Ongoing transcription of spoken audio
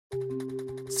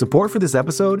Support for this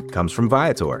episode comes from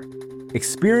Viator.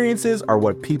 Experiences are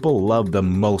what people love the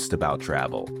most about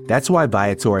travel. That's why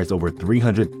Viator has over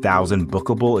 300,000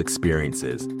 bookable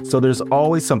experiences, so there's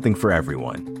always something for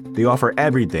everyone. They offer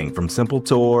everything from simple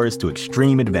tours to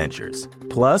extreme adventures.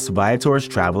 Plus, Viator's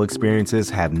travel experiences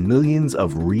have millions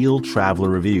of real traveler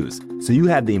reviews, so you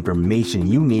have the information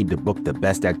you need to book the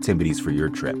best activities for your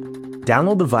trip.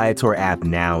 Download the Viator app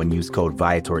now and use code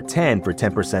Viator10 for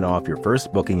 10% off your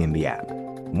first booking in the app.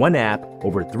 One app,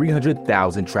 over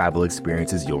 300,000 travel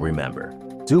experiences you'll remember.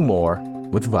 Do more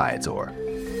with Viator.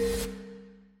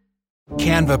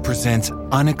 Canva presents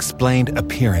Unexplained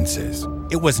Appearances.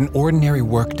 It was an ordinary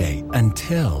workday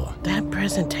until... That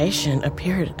presentation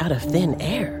appeared out of thin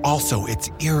air. Also, it's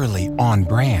eerily on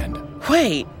brand.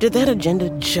 Wait, did that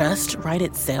agenda just write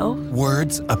itself?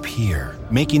 Words appear,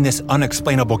 making this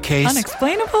unexplainable case...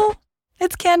 Unexplainable?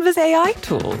 It's Canva's AI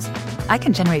tools. I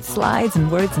can generate slides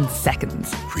and words in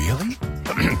seconds. Really?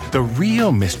 The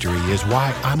real mystery is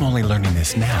why I'm only learning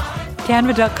this now.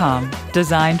 Canva.com.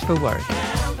 Designed for work.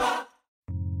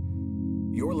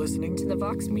 You're listening to the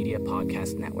Vox Media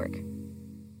Podcast Network.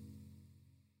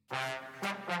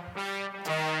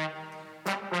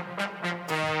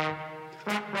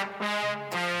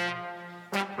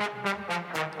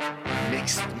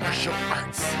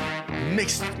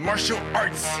 Mixed martial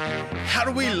arts. How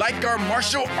do we like our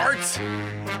martial arts?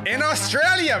 In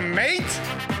Australia, mate!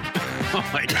 Oh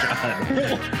my God.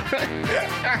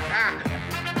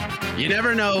 You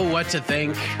never know what to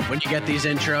think when you get these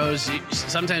intros.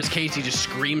 Sometimes Casey just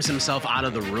screams himself out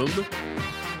of the room.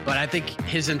 But I think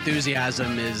his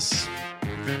enthusiasm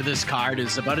for this card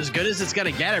is about as good as it's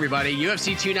going to get, everybody.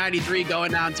 UFC 293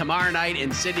 going down tomorrow night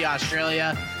in Sydney,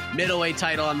 Australia. Middleweight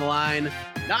title on the line.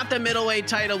 Not the middleweight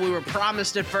title we were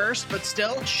promised at first, but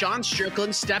still, Sean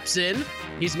Strickland steps in.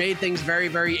 He's made things very,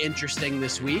 very interesting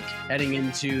this week, heading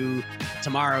into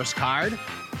tomorrow's card.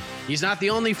 He's not the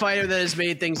only fighter that has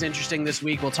made things interesting this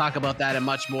week. We'll talk about that and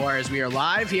much more as we are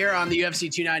live here on the UFC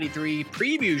 293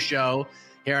 preview show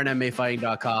here on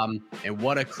MMAfighting.com. And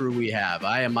what a crew we have.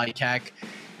 I am Mike Heck.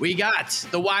 We got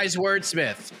the wise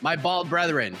wordsmith, my bald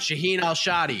brethren, Shaheen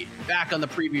Al-Shadi, back on the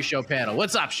preview show panel.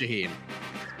 What's up, Shaheen?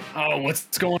 Oh,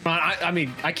 what's going on? I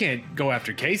mean, I can't go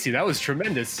after Casey. That was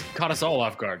tremendous. Caught us all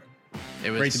off guard.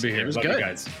 It was great to be here. It was Love good. You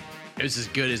guys. It was as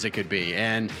good as it could be.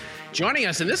 And joining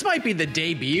us, and this might be the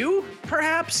debut,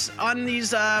 perhaps, on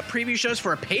these preview shows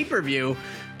for a pay-per-view.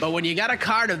 But when you got a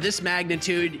card of this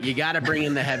magnitude, you got to bring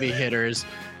in the heavy hitters.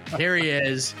 Here he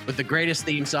is with the greatest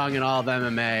theme song in all of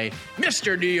MMA,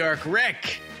 Mr. New York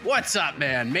Rick. What's up,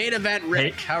 man? Main event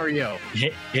Rick. Hey, how are you?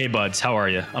 Hey, buds. How are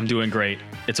you? I'm doing great.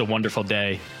 It's a wonderful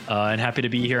day, and happy to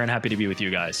be here and happy to be with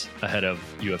you guys ahead of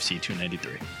UFC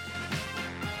 293.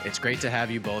 It's great to have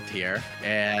you both here.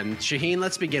 And Shaheen,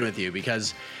 let's begin with you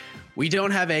because we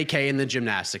don't have AK in the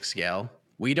gymnastics scale.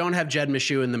 We don't have Jed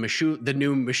Meshew in the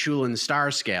new Michelin star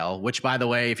scale, which, by the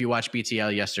way, if you watched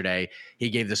BTL yesterday,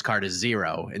 he gave this card a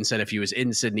 0 and said if he was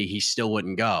in Sydney, he still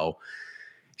wouldn't go.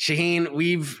 Shaheen,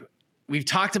 we've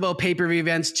talked about pay-per-view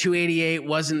events. 288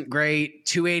 wasn't great.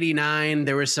 289,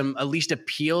 there was some at least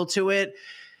appeal to it.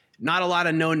 Not a lot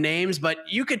of known names, but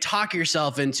you could talk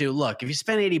yourself into, look, if you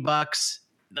spend $80,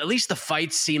 at least the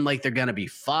fights seem like they're going to be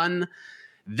fun.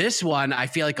 This one, I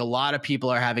feel like a lot of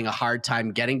people are having a hard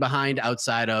time getting behind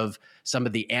outside of some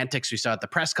of the antics we saw at the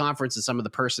press conference and some of the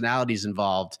personalities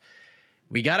involved.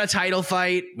 We got a title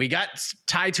fight. We got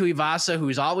Tai Tuivasa,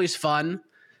 who's always fun.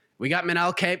 We got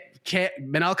Manel Kape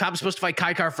supposed to fight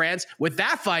Kai France. With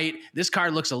that fight, this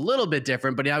card looks a little bit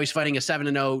different, but now he's fighting a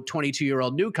 7-0,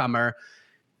 22-year-old newcomer.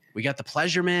 We got the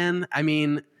Pleasure Man. I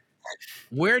mean,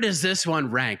 where does this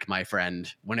one rank, my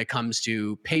friend, when it comes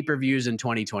to pay-per-views in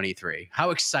 2023?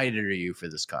 How excited are you for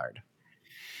this card?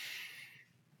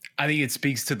 I think it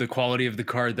speaks to the quality of the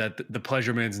card that the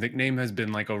Pleasure Man's nickname has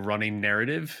been like a running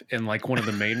narrative and like one of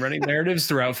the main running narratives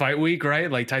throughout fight week, right?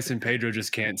 Like Tyson Pedro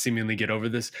just can't seemingly get over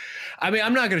this. I mean,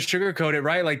 I'm not going to sugarcoat it,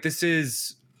 right? Like this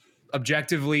is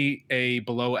objectively a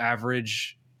below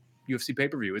average UFC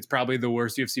pay-per-view. It's probably the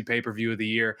worst UFC pay-per-view of the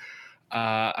year.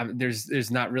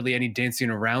 There's not really any dancing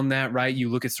around that, right? You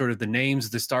look at sort of the names,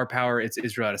 the star power, it's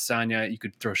Israel Adesanya. You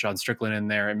could throw Sean Strickland in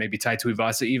there and maybe Tai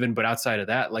Tuivasa even, but outside of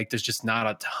that, like there's just not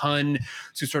a ton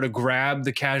to sort of grab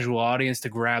the casual audience, to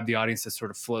grab the audience that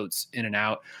sort of floats in and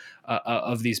out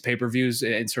of these pay-per-views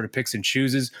and sort of picks and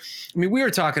chooses. I mean, we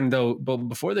were talking though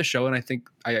before the show, and I think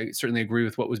I certainly agree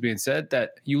with what was being said,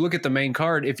 that you look at the main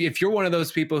card, if you're one of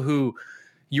those people who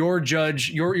your judge,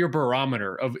 your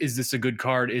barometer of is this a good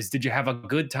card is did you have a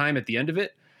good time at the end of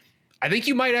it? I think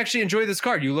you might actually enjoy this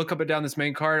card. You look up and down this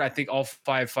main card. I think all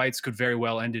 5 fights could very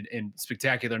well end in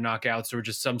spectacular knockouts or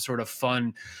just some sort of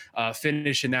fun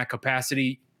finish in that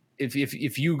capacity.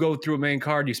 If you go through a main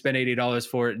card, you spend $80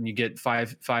 for it and you get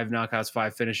five knockouts,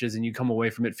 5 finishes, and you come away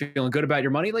from it feeling good about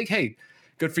your money, like, hey,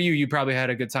 good for you. You probably had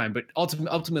a good time. But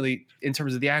ultimately, in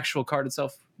terms of the actual card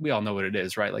itself, we all know what it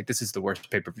is, right? Like, this is the worst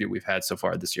pay-per-view we've had so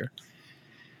far this year.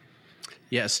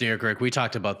 Yes, New York Rick, we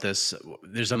talked about this.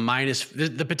 There's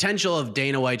the potential of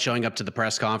Dana White showing up to the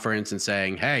press conference and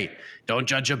saying, "Hey, don't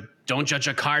judge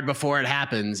a card before it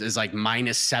happens," is like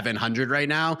minus 700 right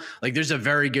now. Like, there's a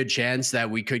very good chance that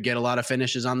we could get a lot of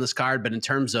finishes on this card, but in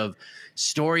terms of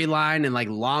storyline and like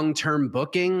long-term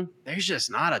booking, there's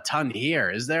just not a ton here,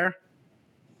 is there?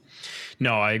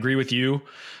 No, I agree with you.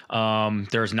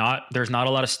 There's not a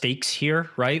lot of stakes here,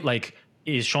 right? Like,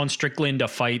 is Sean Strickland a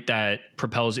fight that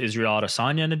propels Israel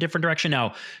Adesanya in a different direction?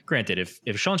 Now, granted,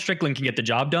 if Sean Strickland can get the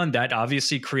job done, that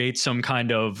obviously creates some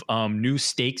kind of new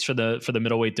stakes for the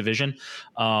middleweight division.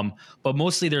 But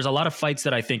mostly, there's a lot of fights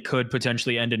that I think could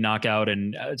potentially end in knockout.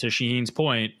 And to Shaheen's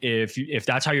point, if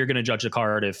that's how you're going to judge the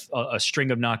card, if a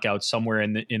string of knockouts somewhere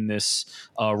in this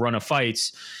run of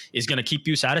fights is going to keep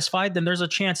you satisfied, then there's a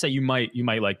chance that you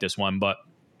might like this one. But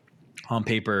on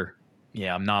paper,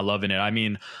 yeah, I'm not loving it. I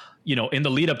mean, in the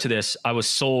lead up to this, I was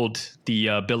sold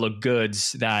the bill of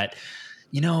goods that,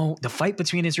 the fight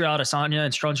between Israel Adesanya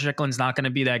and Sean Strickland is not going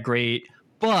to be that great.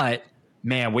 But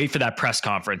man, wait for that press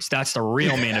conference. That's the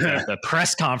real main event. The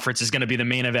press conference is going to be the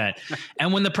main event.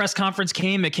 And when the press conference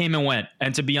came, it came and went.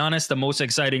 And to be honest, the most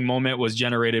exciting moment was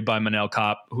generated by Manel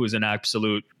Kopp, who is an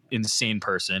absolute insane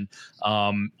person.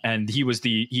 And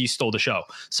he stole the show.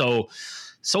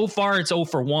 So far, it's 0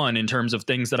 for 1 in terms of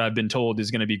things that I've been told is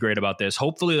going to be great about this.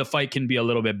 Hopefully, the fight can be a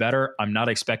little bit better. I'm not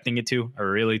expecting it to. I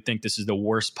really think this is the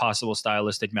worst possible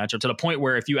stylistic matchup, to the point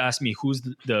where if you ask me who's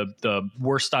the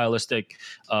worst stylistic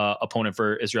opponent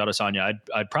for Israel Adesanya,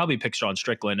 I'd probably pick Sean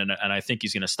Strickland, and I think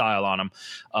he's going to style on him.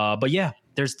 But yeah,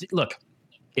 look,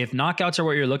 if knockouts are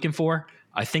what you're looking for,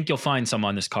 I think you'll find some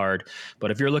on this card.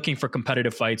 But if you're looking for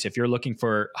competitive fights, if you're looking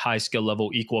for high skill level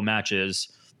equal matches,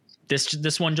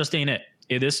 this one just ain't it.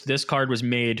 This card was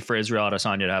made for Israel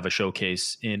Adesanya to have a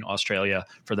showcase in Australia,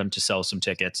 for them to sell some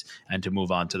tickets and to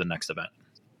move on to the next event.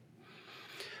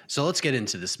 So let's get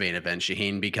into this main event,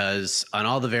 Shaheen, because on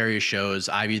all the various shows,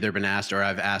 I've either been asked or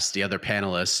I've asked the other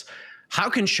panelists, how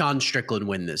can Sean Strickland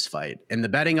win this fight? And the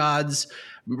betting odds,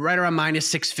 right around minus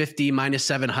 650, minus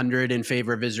 700 in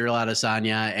favor of Israel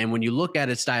Adesanya. And when you look at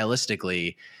it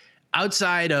stylistically,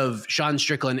 outside of Sean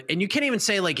Strickland, and you can't even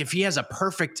say like if he has a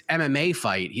perfect MMA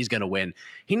fight, he's going to win.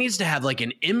 He needs to have like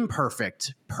an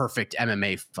perfect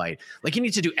MMA fight. Like, he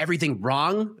needs to do everything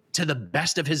wrong to the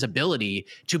best of his ability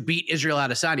to beat Israel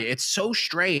Adesanya. It's so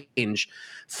strange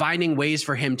finding ways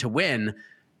for him to win,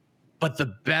 but the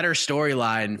better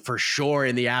storyline for sure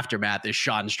in the aftermath is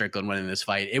Sean Strickland winning this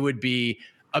fight. It would be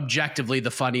objectively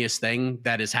the funniest thing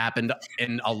that has happened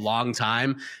in a long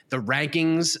time. The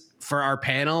rankings for our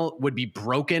panel would be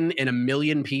broken in a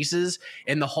million pieces,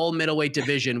 and the whole middleweight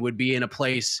division would be in a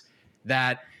place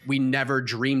that we never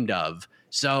dreamed of.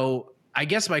 So I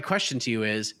guess my question to you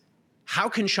is, how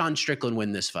can Sean Strickland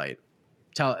win this fight?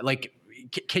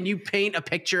 Can you paint a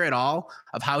picture at all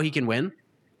of how he can win?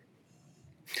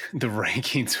 The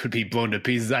rankings would be blown to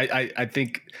pieces. I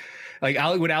think, like,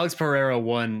 when Alex Pereira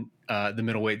won the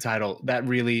middleweight title, that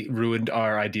really ruined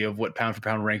our idea of what pound for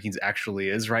pound rankings actually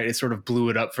is, right? It sort of blew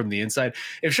it up from the inside.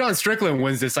 If Sean Strickland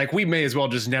wins this, like, we may as well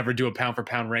just never do a pound for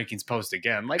pound rankings post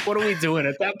again. Like, what are we doing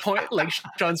at that point? Like,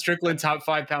 Sean Strickland, top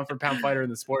 5 pound for pound fighter in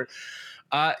the sport.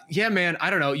 Yeah, man, I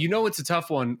don't know. It's a tough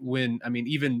one when,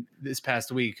 even this past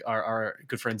week, our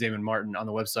good friend Damon Martin on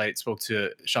the website spoke to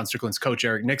Sean Strickland's coach,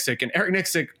 Eric Nixick, and Eric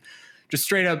Nixick just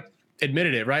straight up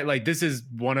admitted it, right? Like, this is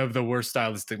one of the worst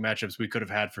stylistic matchups we could have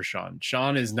had for Sean.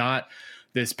 Sean is not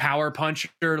this power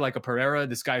puncher like a Pereira,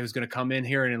 this guy who's going to come in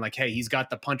here and like, hey, he's got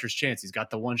the puncher's chance. He's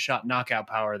got the one-shot knockout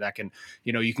power that can,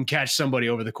 you can catch somebody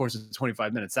over the course of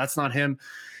 25 minutes. That's not him.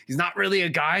 He's not really a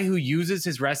guy who uses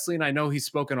his wrestling. I know he's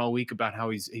spoken all week about how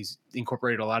he's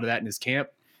incorporated a lot of that in his camp.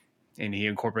 And he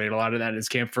incorporated a lot of that in his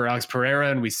camp for Alex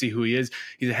Pereira, and we see who he is.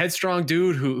 He's a headstrong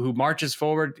dude who marches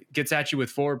forward, gets at you with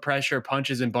forward pressure,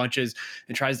 punches and bunches,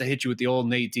 and tries to hit you with the old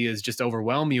Nate Diaz, just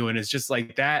overwhelm you. And it's just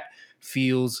like, that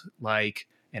feels like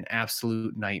an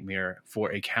absolute nightmare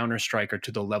for a counter striker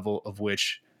to the level of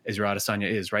which Israel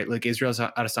Adesanya is, right? Like, Israel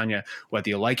Adesanya, whether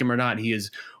you like him or not, he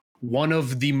is one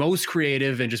of the most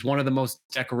creative and just one of the most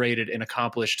decorated and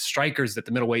accomplished strikers that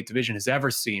the middleweight division has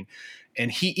ever seen. And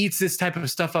he eats this type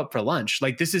of stuff up for lunch.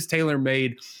 Like, this is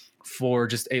tailor-made for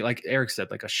just like Eric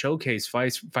said, like a showcase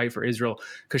fight for Israel.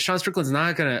 Because Sean Strickland's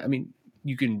not going to, I mean,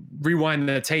 you can rewind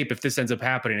the tape if this ends up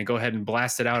happening and go ahead and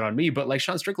blast it out on me. But like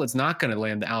Sean Strickland's not going to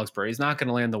land the Alex Burr. He's not going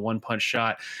to land the one punch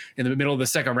shot in the middle of the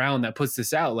second round that puts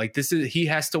this out. Like he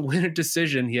has to win a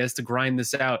decision. He has to grind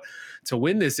this out to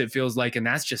win this, it feels like. And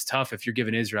that's just tough if you're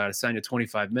giving Israel Adesanya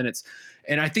 25 minutes.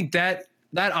 And I think that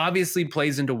obviously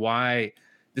plays into why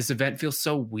this event feels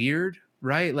so weird,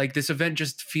 right? Like this event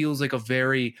just feels like a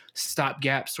very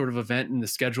stopgap sort of event in the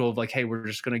schedule of like, hey, we're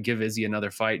just going to give Izzy another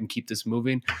fight and keep this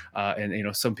moving. And, you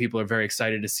know, some people are very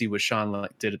excited to see what Sean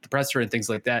did at the presser and things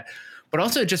like that. But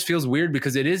also it just feels weird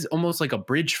because it is almost like a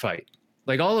bridge fight.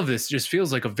 Like all of this just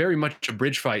feels like a very much a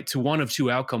bridge fight to one of two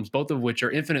outcomes, both of which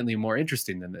are infinitely more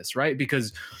interesting than this, right?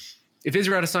 Because if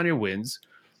Israel Adesanya wins,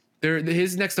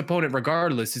 his next opponent,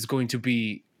 regardless, is going to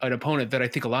be an opponent that I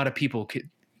think a lot of people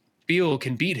feel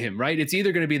can beat him, right? It's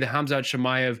either going to be the Khamzat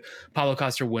Chimaev Paulo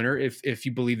Costa winner, if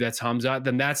you believe that's Khamzat,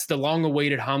 then that's the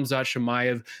long-awaited Khamzat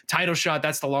Chimaev title shot.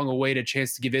 That's the long-awaited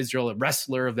chance to give Israel a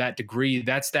wrestler of that degree.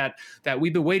 That's that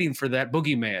we've been waiting for that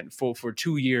boogeyman for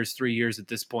 2 years, 3 years at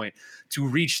this point to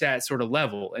reach that sort of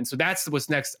level. And so that's what's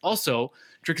next. Also,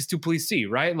 Dricus du Plessis,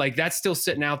 right? Like that's still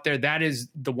sitting out there. That is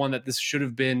the one that this should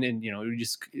have been. And, you know,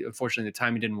 just unfortunately the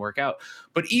timing didn't work out.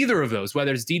 But either of those,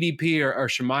 whether it's DDP or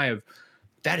Chimaev,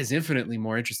 that is infinitely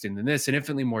more interesting than this and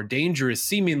infinitely more dangerous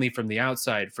seemingly from the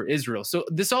outside for Israel. So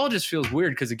this all just feels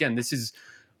weird because, again, this is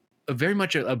very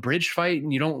much a bridge fight,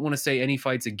 and you don't want to say any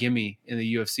fight's a gimme in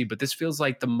the UFC, but this feels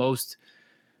like the most,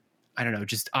 I don't know,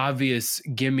 just obvious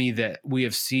gimme that we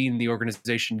have seen the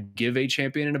organization give a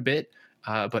champion in a bit.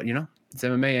 But, you know, it's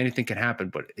MMA, anything can happen.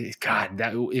 But, God,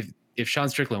 that if Sean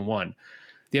Strickland won,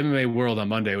 the MMA world on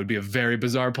Monday would be a very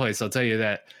bizarre place, I'll tell you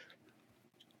that.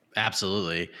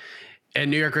 Absolutely. And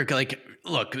New York, like,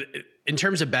 look, in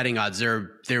terms of betting odds, there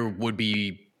would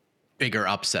be bigger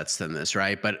upsets than this,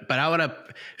 right? But I want to,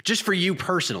 just for you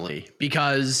personally,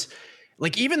 because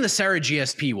like even the Sarah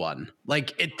GSP one,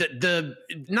 like the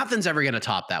nothing's ever going to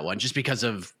top that one just because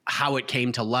of how it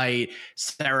came to light.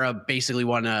 Sarah basically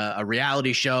won a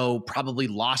reality show, probably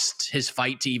lost his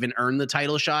fight to even earn the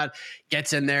title shot,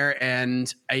 gets in there,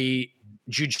 and a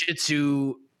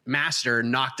jiu-jitsu master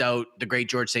knocked out the great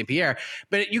George St. Pierre.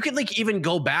 But you could like even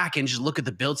go back and just look at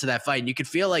the build to that fight, and you could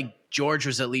feel like George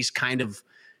was at least kind of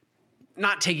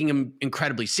not taking him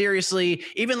incredibly seriously.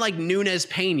 Even like Nunes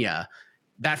Pena,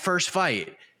 that first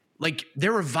fight, like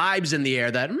there were vibes in the air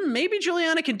that maybe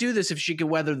Juliana can do this if she can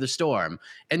weather the storm.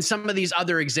 And some of these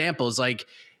other examples, like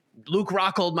Luke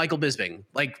Rockhold, Michael Bisping,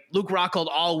 like Luke Rockhold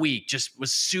all week just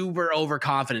was super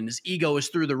overconfident. His ego was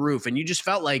through the roof. And you just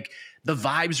felt like the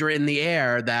vibes were in the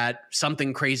air that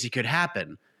something crazy could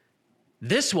happen.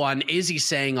 This one, is he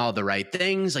saying all the right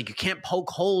things? Like you can't poke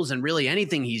holes in really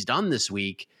anything he's done this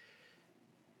week.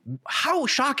 How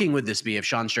shocking would this be if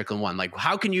Sean Strickland won? Like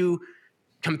how can you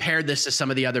compare this to some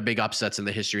of the other big upsets in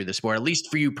the history of the sport, at least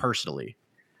for you personally?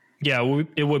 Yeah,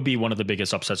 it would be one of the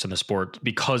biggest upsets in the sport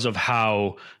because of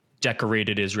how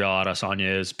decorated Israel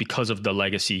Adesanya is, because of the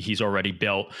legacy he's already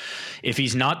built. If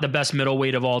he's not the best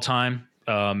middleweight of all time,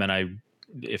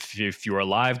 if you were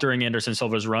alive during Anderson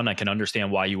Silva's run, I can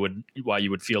understand why you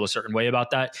would feel a certain way about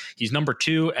that. He's number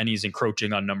 2 and he's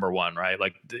encroaching on number 1, right?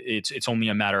 Like it's only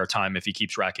a matter of time if he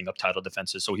keeps racking up title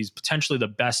defenses. So he's potentially the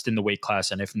best in the weight class,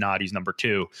 and if not, he's number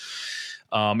 2.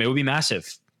 It would be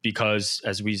massive because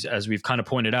as we've kind of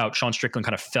pointed out, Sean Strickland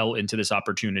kind of fell into this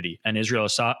opportunity, and Israel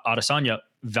Adesanya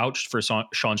vouched for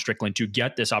Sean Strickland to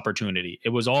get this opportunity. It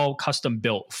was all custom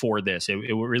built for this. It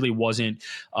really wasn't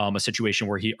a situation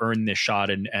where he earned this shot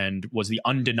and was the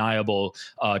undeniable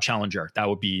challenger. That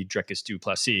would be Dricus du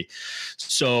Plessis.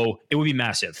 So it would be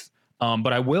massive.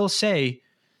 But I will say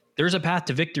there's a path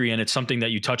to victory, and it's something that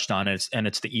you touched on, and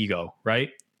it's the ego, right?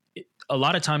 A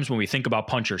lot of times when we think about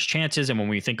punchers' chances and when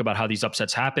we think about how these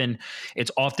upsets happen, it's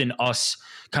often us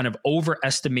kind of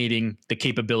overestimating the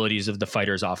capabilities of the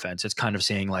fighter's offense. It's kind of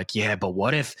saying like, yeah, but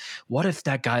what if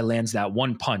that guy lands that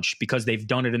one punch because they've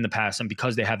done it in the past and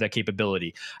because they have that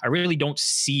capability? I really don't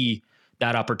see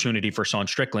that opportunity for Sean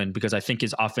Strickland because I think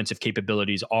his offensive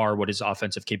capabilities are what his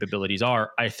offensive capabilities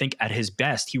are. I think at his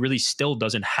best, he really still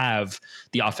doesn't have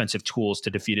the offensive tools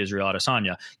to defeat Israel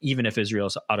Adesanya, even if Israel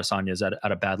Adesanya is at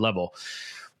a bad level.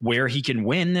 Where he can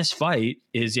win this fight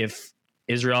is if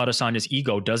Israel Adesanya's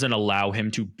ego doesn't allow him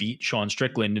to beat Sean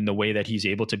Strickland in the way that he's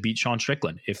able to beat Sean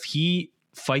Strickland. If he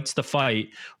fights the fight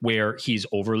where he's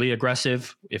overly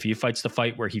aggressive, if he fights the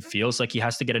fight where he feels like he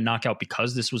has to get a knockout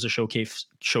because this was a showcase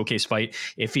fight,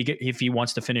 if he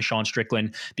wants to finish Sean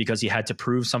Strickland because he had to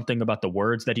prove something about the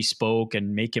words that he spoke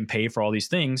and make him pay for all these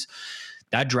things,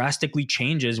 that drastically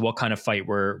changes what kind of fight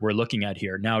we're looking at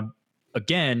here. Now,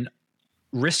 again,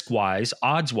 risk-wise,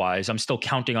 odds-wise, I'm still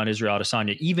counting on Israel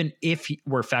Adesanya, even if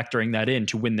we're factoring that in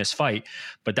to win this fight.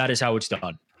 But that is how it's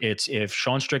done. It's if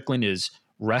Sean Strickland is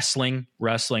wrestling,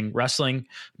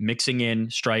 mixing in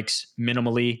strikes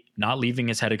minimally, not leaving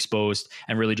his head exposed,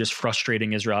 and really just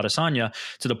frustrating Israel Adesanya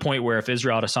to the point where if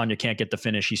Israel Adesanya can't get the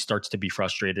finish, he starts to be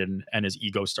frustrated and his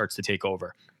ego starts to take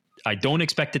over. I don't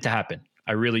expect it to happen.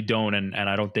 I really don't, and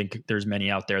I don't think there's many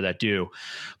out there that do.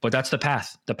 But that's the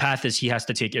path. The path is he has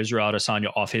to take Israel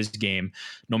Adesanya off his game,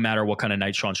 no matter what kind of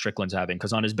night Sean Strickland's having.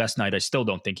 Because on his best night, I still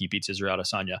don't think he beats Israel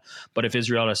Adesanya. But if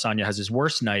Israel Adesanya has his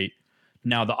worst night,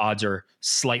 now the odds are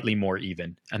slightly more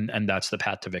even, and that's the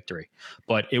path to victory.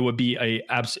 But it would be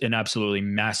an absolutely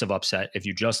massive upset if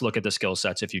you just look at the skill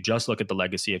sets, if you just look at the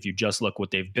legacy, if you just look what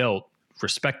they've built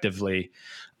respectively.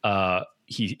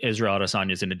 Israel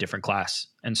Adesanya is in a different class,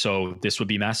 and so this would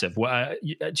be massive. To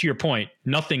your point,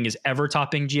 nothing is ever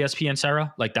topping GSP and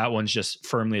Sarah. Like that one's just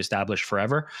firmly established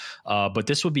forever. But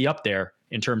this would be up there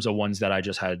in terms of ones that I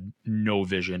just had no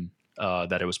vision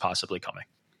that it was possibly coming.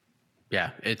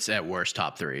 Yeah, it's at worst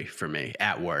top 3 for me.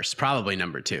 At worst, probably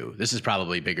number 2. This is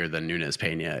probably bigger than Nunes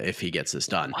Pena if he gets this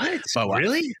done. What? But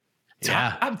really?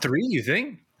 Yeah, top 3. You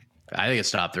think? I think it's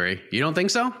top 3. You don't think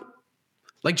so?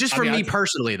 Like just for me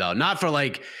personally, though, not for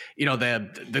like, you know,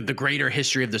 the greater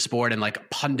history of the sport and like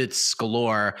pundits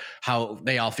galore, how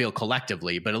they all feel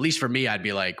collectively. But at least for me, I'd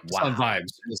be like, wow, some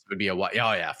vibes. This would be oh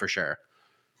yeah, for sure.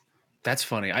 That's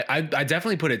funny. I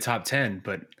definitely put it top 10,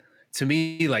 but to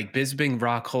me, like Bisping,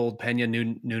 Rockhold, Pena,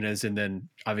 Nunes, and then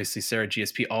obviously Sarah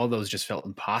GSP, all those just felt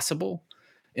impossible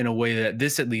in a way that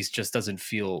this at least just doesn't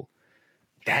feel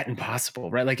that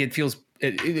impossible, right? Like it feels,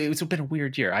 it's been a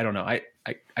weird year. I don't know.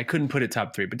 I couldn't put it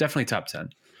top 3, but definitely top 10.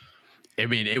 I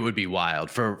mean, it would be wild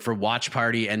for watch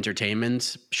party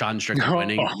entertainment. Sean Strickland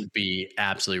winning would be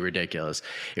absolutely ridiculous.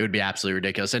 It would be absolutely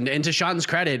ridiculous. And to Sean's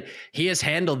credit, he has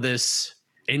handled this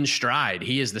in stride.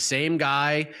 He is the same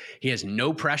guy. He has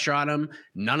no pressure on him.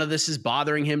 None of this is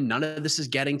bothering him. None of this is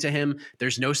getting to him.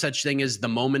 There's no such thing as the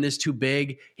moment is too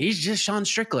big. He's just Sean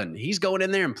Strickland. He's going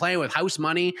in there and playing with house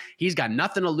money. He's got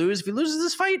nothing to lose. If he loses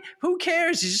this fight, who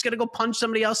cares? He's just going to go punch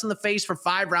somebody else in the face for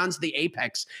 5 rounds of the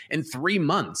Apex in 3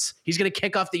 months. He's going to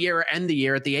kick off the year or end the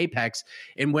year at the Apex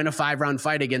and win a 5-round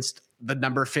fight against the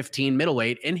number 15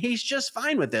 middleweight, and he's just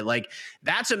fine with it. Like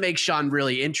that's what makes Sean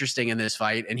really interesting in this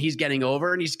fight. And he's getting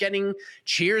over and he's getting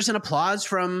cheers and applause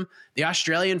from the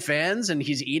Australian fans, and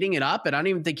he's eating it up. And I don't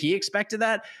even think he expected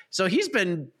that. So he's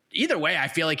been either way. I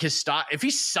feel like his stock, if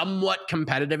he's somewhat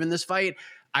competitive in this fight,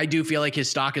 I do feel like his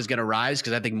stock is going to rise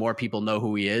because I think more people know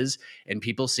who he is and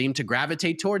people seem to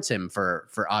gravitate towards him for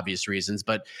obvious reasons.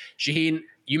 But Shaheen,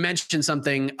 you mentioned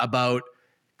something about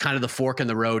kind of the fork in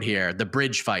the road here, the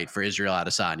bridge fight for Israel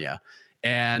Adesanya.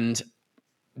 And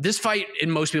this fight in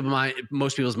most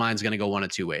people's minds is going to go one of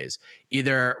 2 ways.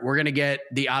 Either we're going to get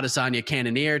the Adesanya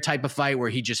Cannonier type of fight where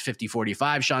he just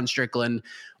 50-45 Sean Strickland,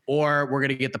 or we're going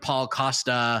to get the Paul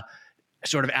Costa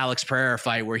sort of Alex Pereira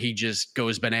fight where he just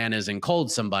goes bananas and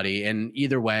colds somebody. And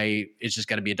either way, it's just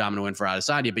going to be a dominant win for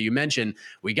Adesanya. But you mentioned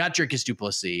we got Dricus du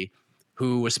Plessis,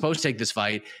 who was supposed to take this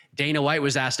fight. Dana White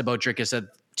was asked about Dricus at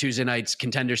Tuesday night's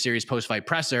Contender Series post-fight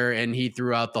presser, and he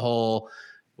threw out the whole,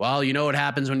 well, you know what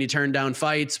happens when you turn down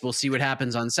fights. We'll see what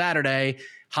happens on Saturday.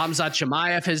 Khamzat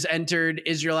Chimaev has entered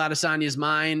Israel Adesanya's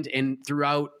mind and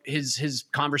throughout his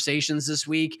conversations this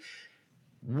week.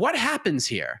 What happens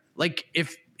here? Like,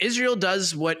 if Israel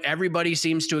does what everybody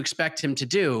seems to expect him to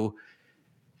do,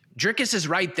 Dricus is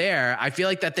right there. I feel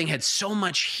like that thing had so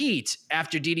much heat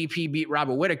after DDP beat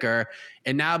Robert Whittaker.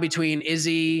 And now between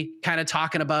Izzy kind of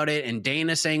talking about it and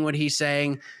Dana saying what he's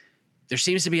saying, there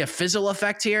seems to be a fizzle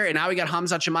effect here. And now we got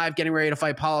Khamzat Chimaev getting ready to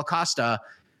fight Paulo Costa.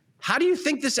 How do you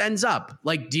think this ends up?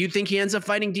 Like, do you think he ends up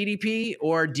fighting DDP?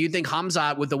 Or do you think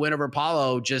Khamzat with the win over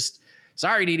Paulo just,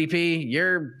 sorry, DDP,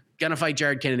 you're going to fight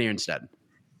Jared Cannonier instead?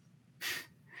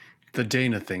 The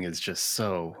Dana thing is just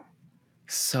so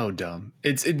dumb.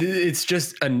 It's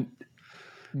just a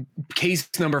case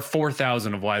number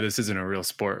 4,000 of why this isn't a real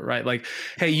sport, right? Like,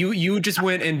 hey, you just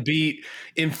went and beat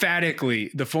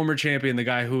emphatically the former champion, the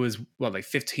guy who was like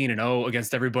 15-0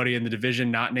 against everybody in the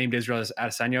division, not named Israel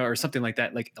Adesanya or something like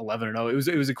that, like 11-0.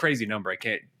 It was a crazy number. I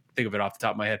can't think of it off the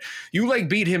top of my head. You like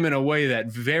beat him in a way that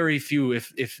very few,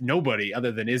 if nobody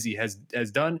other than Izzy has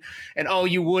done. And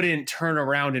you wouldn't turn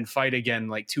around and fight again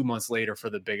like 2 months later for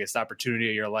the biggest opportunity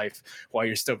of your life while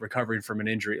you're still recovering from an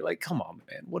injury. Like, come on,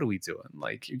 man, what are we doing?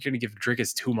 Like, you're going to give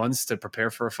Dricus 2 months to prepare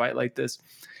for a fight like this?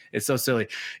 It's so silly.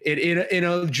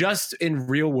 Just in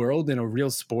real world, in a real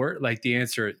sport, like the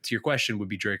answer to your question would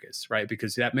be Dricus, right?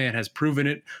 Because that man has proven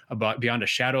it beyond a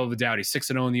shadow of a doubt. He's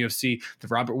 6-0 in the UFC. The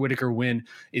Robert Whittaker win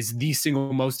is the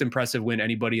single most impressive win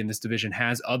anybody in this division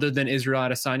has, other than Israel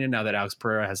Adesanya, now that Alex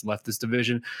Pereira has left this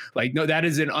division. Like, no, that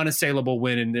is an unassailable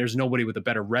win, and there's nobody with a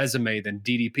better resume than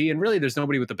DDP, and really there's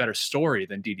nobody with a better story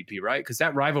than DDP, right? Because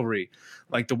that rivalry,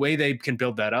 like the way they can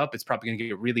build that up, it's probably going to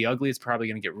get really ugly. It's probably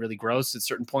going to get really gross at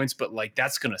certain points, but like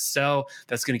that's going to sell.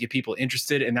 That's going to get people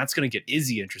interested, and that's going to get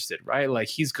Izzy interested, right? Like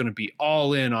he's going to be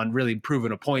all in on really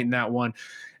proving a point in that one.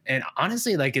 And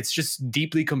honestly, like it's just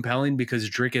deeply compelling because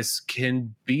Dricus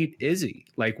can beat Izzy.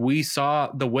 Like we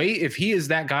saw the way, if he is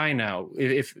that guy now,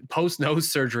 if post nose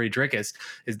surgery Dricus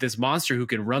is this monster who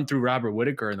can run through Robert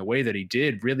Whittaker in the way that he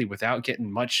did, really without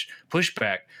getting much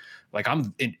pushback. Like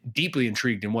I'm deeply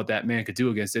intrigued in what that man could do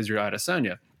against Israel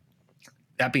Adesanya.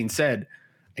 That being said,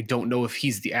 I don't know if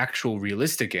he's the actual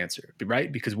realistic answer,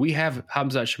 right? Because we have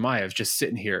Khamzat Chimaev just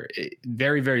sitting here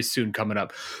very, very soon coming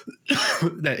up.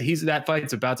 that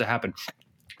fight's about to happen.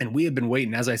 And we have been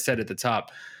waiting, as I said at the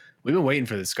top, we've been waiting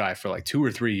for this guy for like 2 or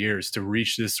 3 years to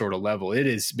reach this sort of level. It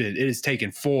has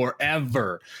taken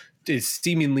forever. It's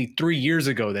seemingly 3 years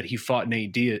ago that he fought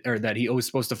Nate Diaz, or that he was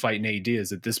supposed to fight Nate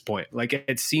Diaz at this point. Like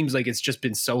it seems like it's just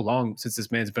been so long since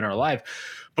this man's been alive.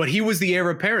 But he was the heir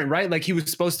apparent, right? Like he was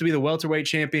supposed to be the welterweight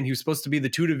champion. He was supposed to be the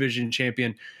 2 division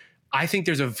champion. I think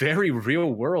there's a very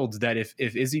real world that if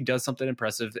Izzy does something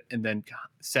impressive and then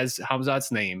says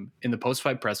Khamzat's name in the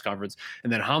post-fight press conference,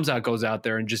 and then Khamzat goes out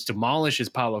there and just demolishes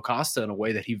Paulo Costa in a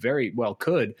way that he very well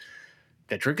could,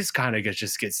 that Dricus kind of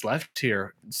just gets left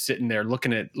here sitting there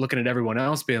looking at everyone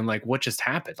else being like, what just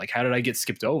happened? Like, how did I get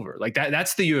skipped over? Like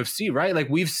that's the UFC, right? Like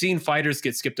we've seen fighters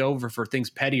get skipped over for things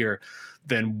pettier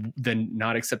than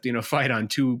not accepting a fight on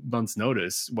 2 months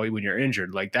notice when you're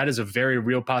injured. Like that is a very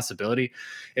real possibility.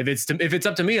 If it's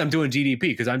up to me, I'm doing DDP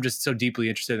because I'm just so deeply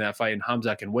interested in that fight, and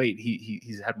Khamzat can wait.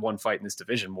 He's had one fight in this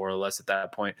division more or less at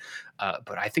that point.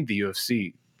 But I think the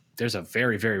UFC, there's a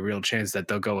very, very real chance that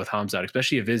they'll go with Khamzat,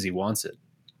 especially if Izzy wants it.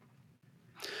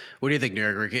 What do you think,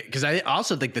 Nurg? Because I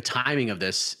also think the timing of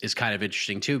this is kind of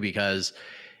interesting too, because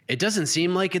it doesn't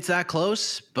seem like it's that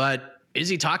close, but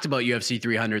Izzy talked about UFC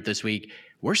 300 this week.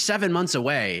 We're 7 months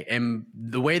away, and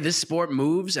the way this sport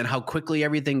moves and how quickly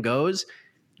everything goes,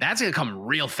 that's going to come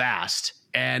real fast.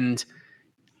 And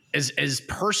as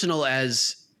personal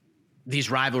as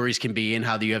these rivalries can be and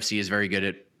how the UFC is very good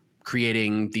at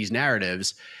creating these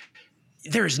narratives,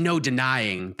 there's no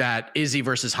denying that Izzy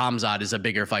versus Khamzat is a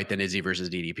bigger fight than Izzy versus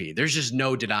DDP. There's just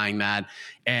no denying that.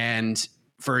 And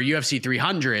for UFC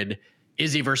 300,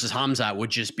 Izzy versus Khamzat would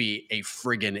just be a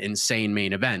friggin' insane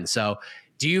main event. So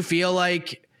do you feel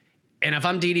like, and if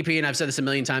I'm DDP, and I've said this a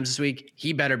million times this week,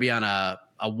 he better be on a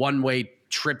one-way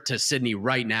trip to Sydney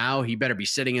right now. He better be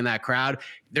sitting in that crowd.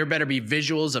 There better be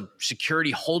visuals of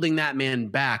security holding that man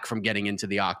back from getting into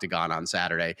the octagon on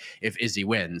Saturday if Izzy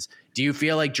wins. Do you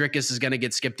feel like Dricus is going to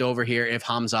get skipped over here if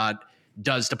Khamzat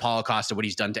does to Paulo Costa what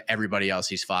he's done to everybody else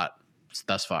he's fought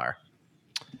thus far?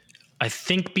 I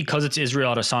think because it's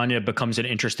Israel Adesanya, it becomes an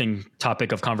interesting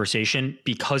topic of conversation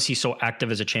because he's so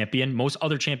active as a champion. Most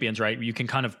other champions, right, you can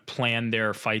kind of plan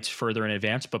their fights further in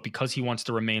advance, but because he wants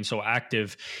to remain so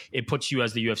active, it puts you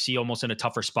as the UFC almost in a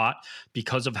tougher spot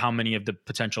because of how many of the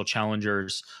potential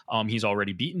challengers he's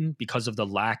already beaten. Because of the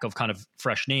lack of kind of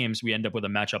fresh names, we end up with a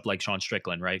matchup like Sean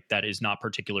Strickland, right? That is not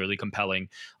particularly compelling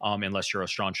unless you're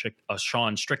a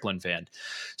Sean Strickland fan.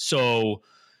 So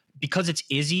because it's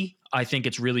Izzy, I think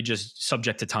it's really just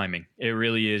subject to timing. It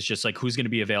really is just like who's going to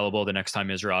be available the next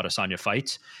time Israel Adesanya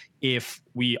fights. If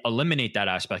we eliminate that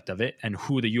aspect of it and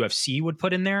who the UFC would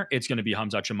put in there, it's going to be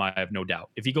Khamzat Chimaev, no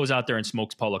doubt. If he goes out there and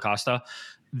smokes Paulo Costa,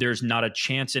 there's not a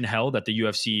chance in hell that the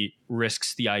UFC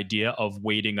risks the idea of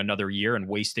waiting another year and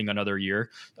wasting another year.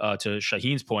 To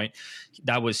Shaheen's point,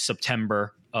 that was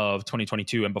September of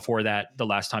 2022. And before that, the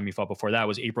last time he fought before that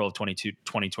was April of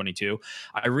 2022.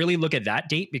 I really look at that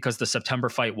date because the September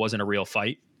fight wasn't a real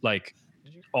fight. Like,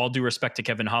 all due respect to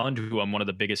Kevin Holland, who I'm one of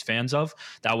the biggest fans of,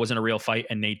 that wasn't a real fight,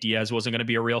 and Nate Diaz wasn't going to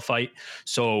be a real fight.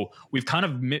 So we've kind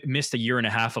of missed a year and a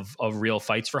half of real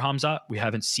fights for Khamzat. We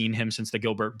haven't seen him since the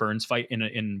Gilbert Burns fight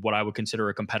in what I would consider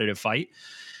a competitive fight.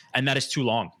 And that is too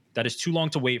long. That is too long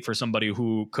to wait for somebody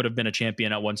who could have been a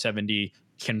champion at 170,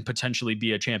 can potentially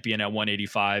be a champion at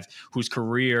 185, whose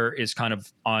career is kind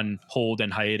of on hold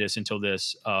and hiatus until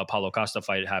this Paulo Costa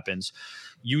fight happens.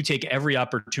 You take every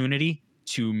opportunity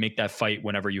to make that fight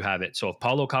whenever you have it. So if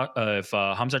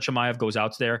Khamzat Chimaev goes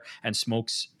out there and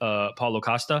smokes Paulo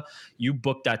Costa, you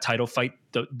book that title fight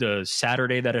the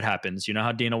Saturday that it happens. You know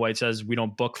how Dana White says we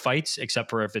don't book fights except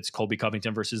for if it's Colby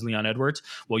Covington versus Leon Edwards?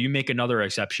 Well, you make another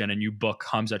exception and you book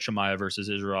Khamzat Chimaev versus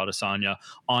Israel Adesanya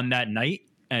on that night,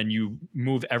 and you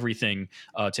move everything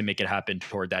to make it happen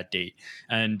toward that date.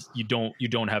 And you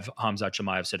don't have Khamzat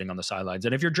Chimaev sitting on the sidelines.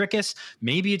 And if you're Dricus,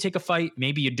 maybe you take a fight,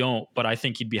 maybe you don't, but I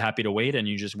think you'd be happy to wait and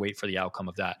you just wait for the outcome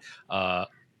of that.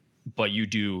 But you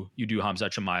do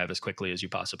Khamzat Chimaev as quickly as you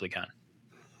possibly can.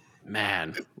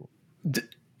 Man.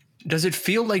 Does it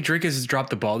feel like Dricus has dropped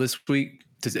the ball this week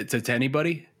to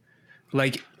anybody?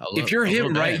 Like, if you're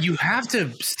him, right, you have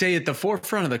to stay at the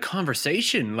forefront of the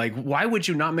conversation. Like, why would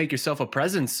you not make yourself a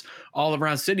presence all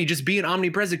around Sydney? Just being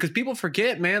omnipresent, because people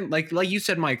forget, man. Like you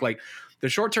said, Mike, like the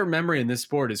short-term memory in this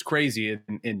sport is crazy.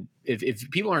 And if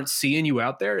people aren't seeing you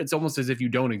out there, it's almost as if you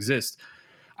don't exist.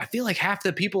 I feel like half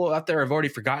the people out there have already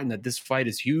forgotten that this fight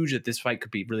is huge, that this fight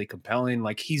could be really compelling.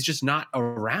 Like, he's just not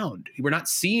around. We're not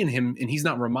seeing him, and he's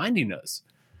not reminding us.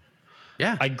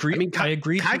 Yeah, I agree. I mean, I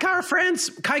agree. Kai France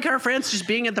just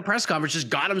being at the press conference just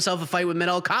got himself a fight with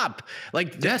Manel Kopp.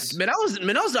 Like, yes,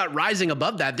 Manel's not rising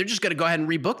above that. They're just going to go ahead and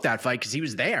rebook that fight because he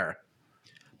was there.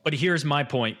 But here's my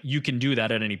point. You can do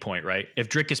that at any point, right? If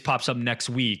Dricus pops up next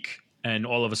week and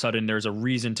all of a sudden there's a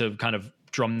reason to kind of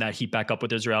drum that heat back up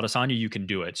with Israel Adesanya, you can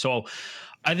do it. So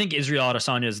I think Israel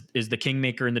Adesanya is the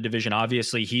kingmaker in the division.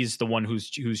 Obviously, he's the one who's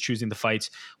choosing the fights.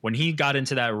 When he got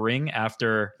into that ring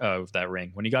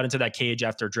when he got into that cage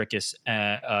after Dricus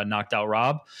knocked out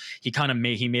Rob, he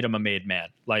made him a made man.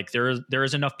 Like there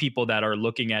is enough people that are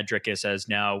looking at Dricus as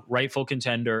now rightful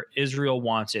contender. Israel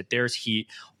wants it. There's heat.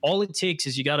 All it takes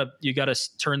is you gotta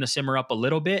turn the simmer up a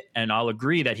little bit, and I'll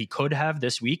agree that he could have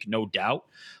this week, no doubt.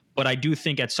 But I do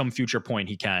think at some future point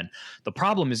he can. The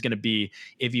problem is going to be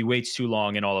if he waits too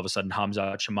long and all of a sudden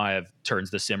Khamzat Chimaev turns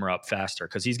the simmer up faster,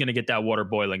 because he's going to get that water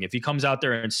boiling. If he comes out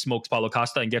there and smokes Paulo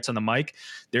Costa and gets on the mic,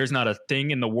 there's not a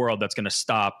thing in the world that's going to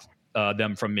stop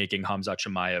them from making Khamzat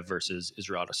Chimaev versus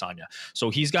Israel Adesanya. So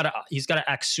he's got to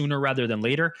act sooner rather than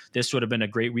later. This would have been a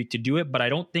great week to do it, but I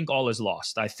don't think all is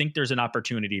lost. I think there's an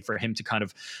opportunity for him to kind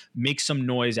of make some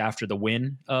noise after the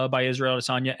win by Israel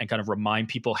Adesanya and kind of remind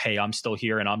people, hey, I'm still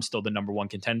here and I'm still the number one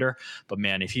contender. But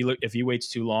man, if he waits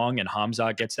too long and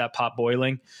Khamzat gets that pot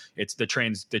boiling, it's the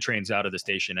train's out of the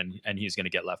station and he's going to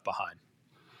get left behind.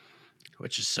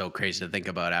 Which is so crazy to think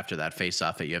about after that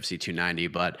face-off at UFC 290.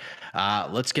 But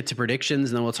let's get to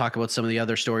predictions, and then we'll talk about some of the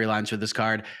other storylines for this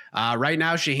card. Right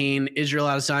now, Shaheen, Israel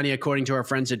Adesanya, according to our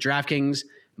friends at DraftKings,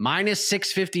 minus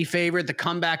 650 favorite. The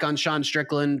comeback on Sean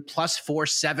Strickland, plus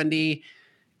 470.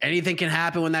 Anything can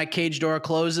happen when that cage door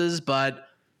closes, but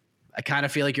I kind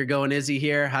of feel like you're going Izzy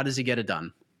here. How does he get it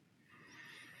done?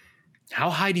 How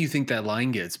high do you think that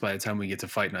line gets by the time we get to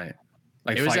fight night?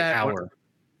 Like it was fight hour?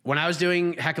 When I was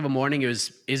doing Heck of a Morning,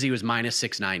 Izzy was minus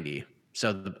 690.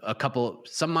 So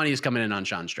some money is coming in on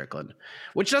Sean Strickland,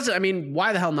 which doesn't, I mean,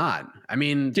 why the hell not? I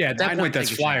mean, yeah, at that point, that's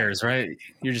flyers, right?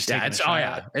 You're just taking a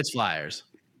shot. It's flyers.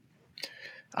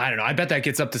 I don't know. I bet that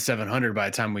gets up to 700 by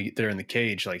the time they're in the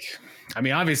cage. Like, I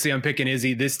mean, obviously I'm picking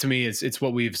Izzy. This to me it's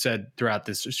what we've said throughout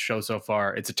this show so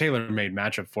far. It's a tailor-made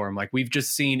matchup for him. Like, we've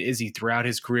just seen Izzy throughout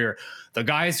his career. The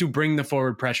guys who bring the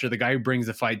forward pressure, the guy who brings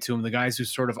the fight to him, the guys who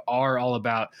sort of are all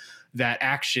about that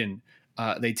action,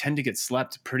 they tend to get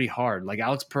slept pretty hard. Like,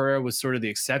 Alex Pereira was sort of the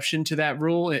exception to that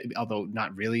rule, although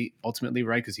not really ultimately,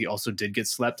 right? Because he also did get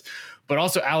slept. But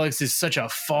also Alex is such a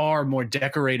far more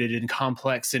decorated and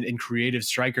complex and creative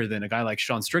striker than a guy like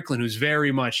Sean Strickland, who's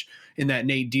very much in that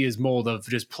Nate Diaz mold of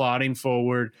just plodding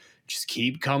forward, just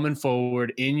keep coming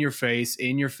forward, in your face,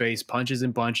 punches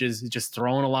and bunches, just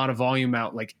throwing a lot of volume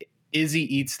out. Like, Izzy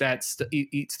eats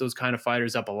those kind of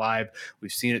fighters up alive. We've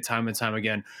seen it time and time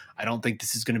again. I don't think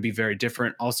this is going to be very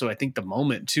different. Also, I think the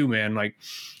moment too, man, like,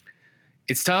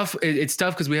 it's tough. It's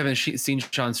tough because we haven't seen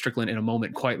Sean Strickland in a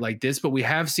moment quite like this, but we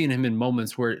have seen him in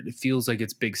moments where it feels like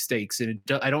it's big stakes. And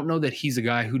I don't know that he's a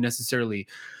guy who necessarily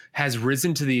has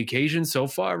risen to the occasion so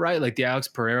far, right? Like, the Alex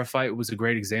Pereira fight was a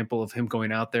great example of him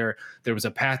going out there. There was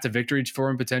a path to victory for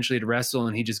him potentially to wrestle,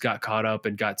 and he just got caught up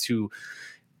and got too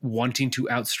wanting to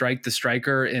outstrike the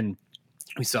striker, and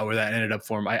we saw where that ended up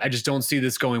for him. I just don't see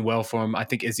this going well for him. I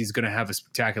think Izzy's going to have a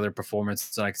spectacular performance,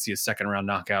 so I can see a second round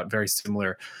knockout, very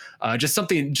similar. Just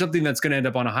something that's going to end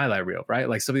up on a highlight reel, right?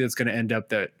 Like something that's going to end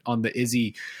up on the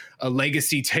Izzy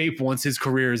legacy tape once his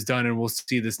career is done, and we'll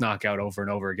see this knockout over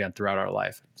and over again throughout our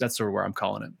life. That's sort of where I'm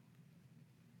calling it.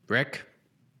 Rick,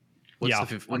 what's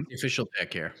the official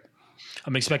pick here?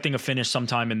 I'm expecting a finish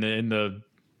sometime in the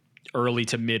early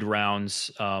to mid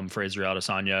rounds for Israel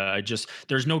Adesanya.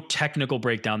 There's no technical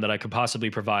breakdown that I could possibly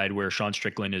provide where Sean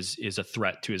Strickland is a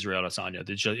threat to Israel Adesanya.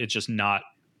 It's just not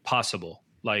possible.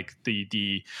 Like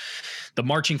the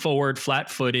marching forward,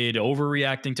 flat-footed,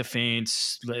 overreacting to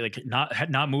feints, like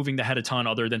not moving the head a ton,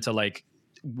 other than to like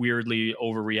weirdly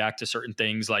overreact to certain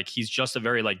things. Like he's just a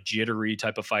very like jittery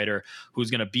type of fighter who's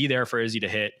going to be there for Izzy to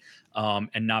hit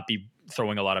and not be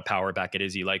throwing a lot of power back at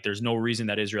Izzy. Like there's no reason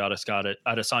that Israel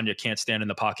Adesanya can't stand in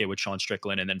the pocket with Sean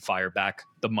Strickland and then fire back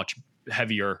the much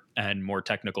heavier and more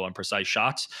technical and precise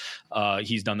shots.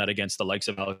 He's done that against the likes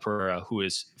of Alex Pereira, who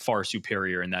is far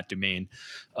superior in that domain.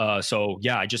 So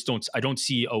yeah, I don't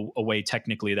see a way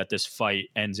technically that this fight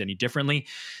ends any differently.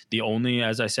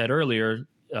 As I said earlier,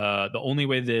 the only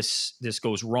way this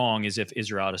goes wrong is if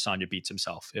Israel Adesanya beats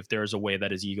himself. If there's a way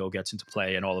that his ego gets into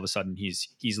play and all of a sudden he's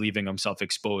leaving himself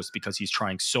exposed because he's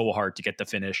trying so hard to get the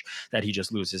finish that he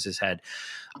just loses his head.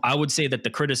 I would say that the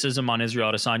criticism on Israel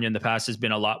Adesanya in the past has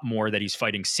been a lot more that he's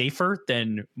fighting safer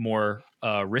than more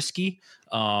risky.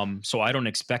 So I don't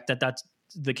expect that that's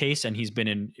the case, and he's been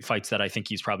in fights that I think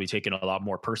he's probably taken a lot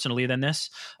more personally than this.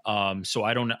 So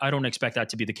I don't expect that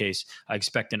to be the case. I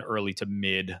expect an early to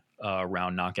mid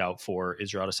round knockout for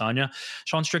Israel Adesanya.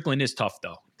 Sean Strickland is tough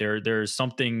though. There is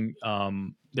something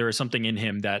in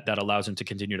him that allows him to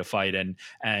continue to fight,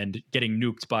 and getting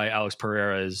nuked by Alex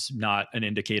Pereira is not an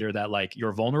indicator that like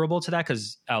you're vulnerable to that,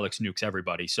 because Alex nukes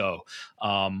everybody. So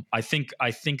I think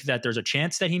that there's a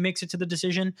chance that he makes it to the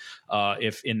decision.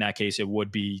 If in that case it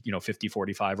would be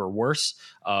 50-45 or worse.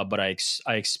 But I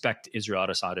expect Israel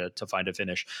Adesanya to find a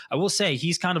finish. I will say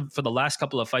he's kind of for the last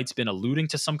couple of fights been alluding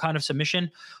to some kind of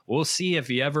submission. We'll see if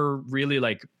he ever really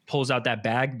like pulls out that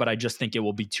bag, but I just think it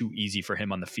will be too easy for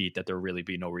him on the feet that there really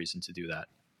be no reason to do that.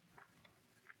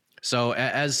 So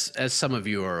as some of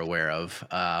you are aware of,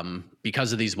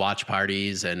 because of these watch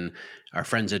parties and our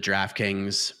friends at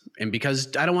DraftKings, and because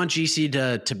I don't want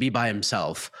GC to be by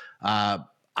himself, I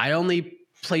only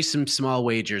place some small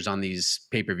wagers on these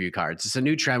pay-per-view cards. It's a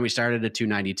new trend. We started at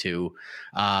 $292.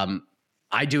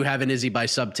 I do have an Izzy by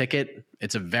sub ticket.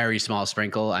 It's a very small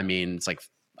sprinkle. I mean, it's like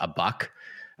 $1.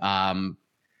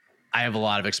 I have a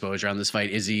lot of exposure on this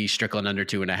fight. Izzy Strickland under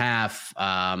 2.5.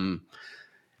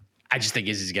 I just think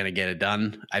Izzy's going to get it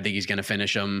done. I think he's going to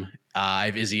finish him. I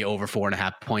have Izzy over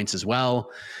 4.5 points as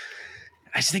well.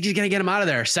 I just think he's going to get him out of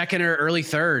there. Second or early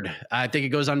third. I think it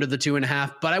goes under the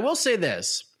 2.5. But I will say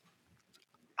this.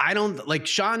 I don't like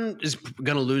Sean is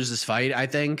going to lose this fight, I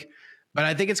think. But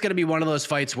I think it's going to be one of those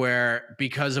fights where,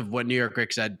 because of what New York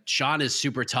Rick said, Sean is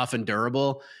super tough and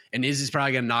durable, and Izzy's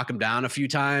probably going to knock him down a few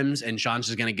times, and Sean's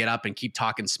just going to get up and keep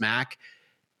talking smack.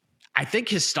 I think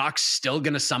his stock's still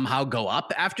going to somehow go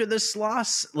up after this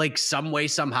loss, like some way,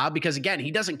 somehow, because again, he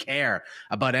doesn't care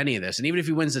about any of this. And even if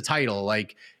he wins the title,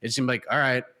 like it's gonna be like, all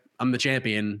right, I'm the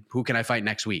champion. Who can I fight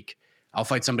next week? I'll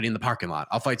fight somebody in the parking lot.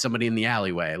 I'll fight somebody in the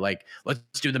alleyway. Like, let's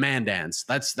do the man dance.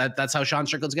 That's how Sean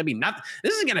Strickland's going to be.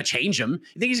 This isn't going to change him.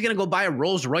 You think he's going to go buy a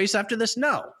Rolls Royce after this?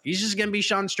 No, he's just going to be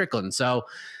Sean Strickland. So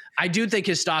I do think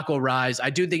his stock will rise. I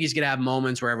do think he's going to have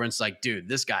moments where everyone's like, dude,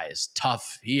 this guy is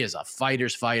tough. He is a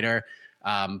fighter's fighter.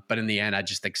 But in the end, I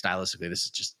just think stylistically, this is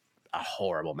just a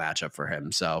horrible matchup for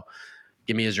him. So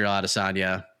give me Israel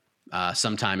Adesanya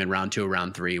sometime in round 2 or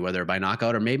round 3, whether by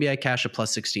knockout or maybe I cash a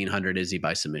plus 1,600 Izzy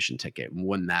by submission ticket.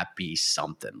 Wouldn't that be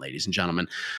something, ladies and gentlemen?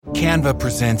 Canva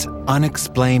presents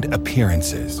Unexplained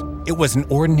Appearances. It was an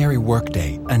ordinary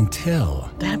workday until...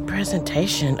 That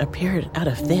presentation appeared out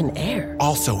of thin air.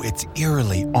 Also, it's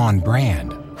eerily on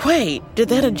brand. Wait, did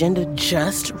that agenda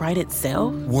just write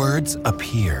itself? Words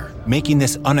appear, making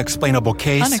this unexplainable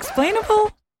case...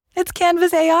 Unexplainable? It's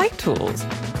Canva's AI tools.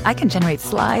 I can generate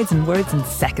slides and words in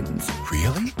seconds.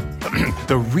 Really?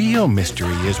 The real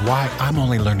mystery is why I'm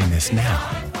only learning this now.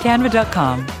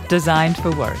 Canva.com, designed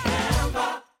for work.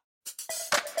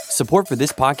 Support for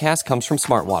this podcast comes from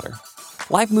Smartwater.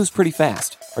 Life moves pretty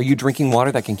fast. Are you drinking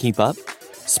water that can keep up?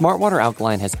 Smartwater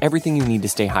Alkaline has everything you need to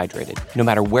stay hydrated, no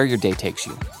matter where your day takes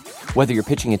you. Whether you're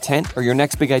pitching a tent or your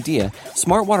next big idea,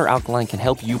 Smartwater Alkaline can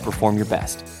help you perform your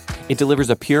best. It delivers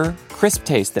a pure, crisp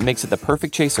taste that makes it the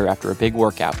perfect chaser after a big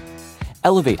workout.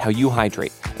 Elevate how you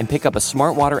hydrate and pick up a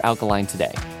Smartwater Alkaline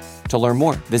today. To learn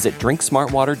more, visit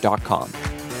drinksmartwater.com.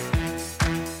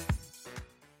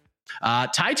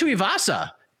 Tai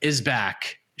Tuivasa is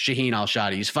back. Shaheen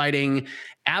Al-Shadi. He's fighting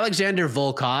Alexander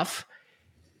Volkov.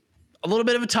 A little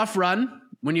bit of a tough run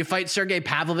when you fight Sergey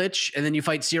Pavlovich and then you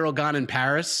fight Cyril Gane in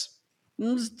Paris.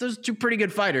 Those two pretty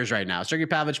good fighters right now. Sergey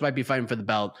Pavlovich might be fighting for the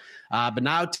belt. But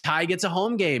now Tai gets a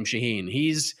home game, Shaheen.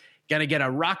 He's Gonna get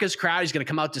a raucous crowd. He's gonna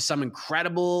come out to some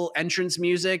incredible entrance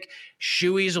music.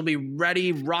 Shoeys will be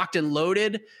ready, rocked and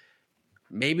loaded.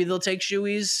 Maybe they'll take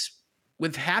Shoeys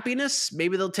with happiness.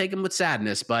 Maybe they'll take him with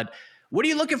sadness. But what are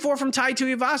you looking for from Tai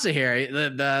Tuivasa here?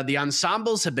 The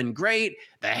ensembles have been great.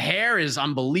 The hair is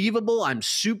unbelievable. I'm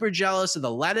super jealous of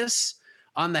the lettuce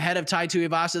on the head of Tai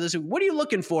Tuivasa this week. What are you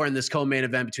looking for in this co-main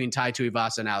event between Tai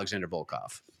Tuivasa and Alexander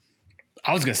Volkov?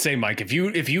 I was gonna say, Mike, if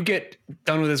you get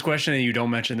done with this question and you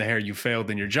don't mention the hair, you failed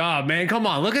in your job, man. Come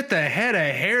on, look at the head of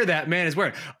hair that man is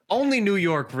wearing. Only New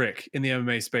York Rick in the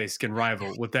MMA space can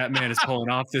rival what that man is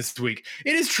pulling off this week.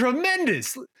 It is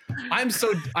tremendous. I'm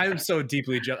so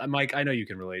deeply jealous. Mike, I know you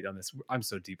can relate on this. I'm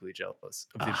so deeply jealous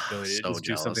of the ability to just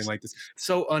do something like this.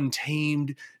 So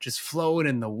untamed, just flowing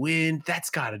in the wind.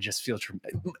 That's gotta just feel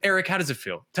tremendous. Eric, how does it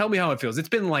feel? Tell me how it feels. It's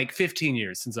been like 15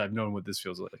 years since I've known what this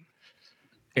feels like.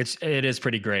 It is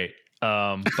pretty great.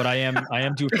 But I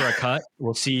am due for a cut.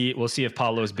 We'll see if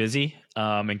Paulo's busy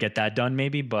and get that done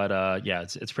maybe. But yeah,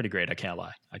 it's pretty great. I can't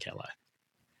lie.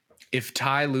 If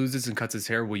Ty loses and cuts his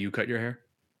hair, will you cut your hair?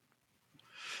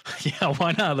 Yeah,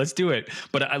 why not? Let's do it.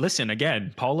 But listen,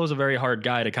 again, Paulo's a very hard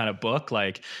guy to kind of book.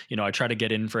 Like, I try to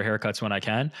get in for haircuts when I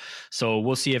can. So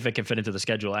we'll see if it can fit into the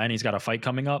schedule. And he's got a fight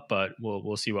coming up, but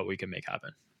we'll see what we can make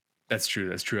happen. That's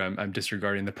true. I'm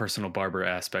disregarding the personal barber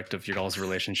aspect of your all's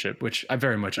relationship, which I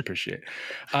very much appreciate.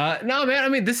 No, man. I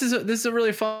mean, this is a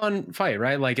really fun fight,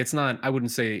 right? Like, it's not. I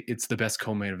wouldn't say it's the best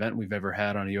co-main event we've ever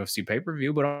had on a UFC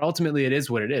pay-per-view, but ultimately, it is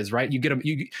what it is, right? You get them.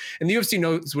 And the UFC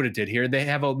knows what it did here. They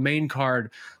have a main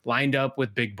card lined up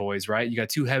with big boys, right? You got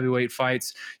 2 heavyweight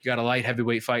fights. You got a light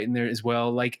heavyweight fight in there as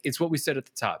well. Like, it's what we said at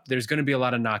the top. There's going to be a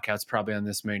lot of knockouts probably on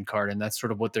this main card, and that's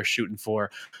sort of what they're shooting for.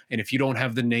 And if you don't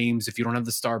have the names, if you don't have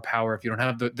the star power, if you don't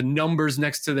have the numbers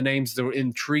next to the names, the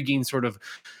intriguing sort of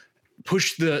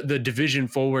push the division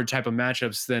forward type of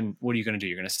matchups, then what are you going to do?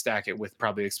 You're going to stack it with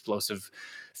probably explosive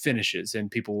finishes, and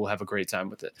people will have a great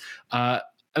time with it.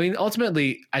 I mean,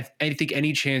 ultimately, I think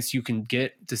any chance you can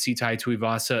get to see Tai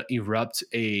Tuivasa erupt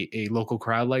a local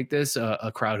crowd like this,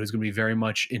 a crowd who's going to be very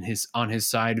much on his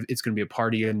side. It's going to be a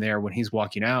party in there when he's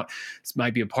walking out. This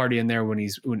might be a party in there when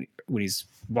he's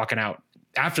walking out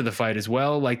after the fight as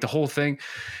well. Like, the whole thing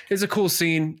is a cool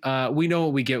scene. We know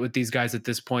what we get with these guys at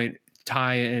this point.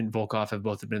 Tai and Volkov have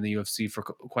both been in the UFC for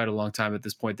quite a long time at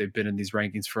this point. They've been in these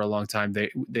rankings for a long time. They're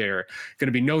going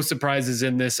to be no surprises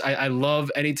in this. I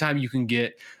love anytime you can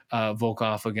get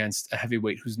Volkov against a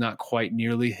heavyweight who's not quite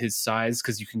nearly his size,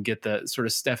 because you can get the sort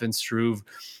of Stefan Struve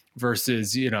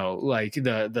versus, like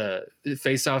the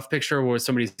face-off picture where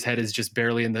somebody's head is just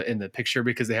barely in the picture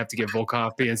because they have to get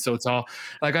Volkov being so tall.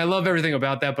 Like, I love everything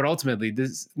about that, but ultimately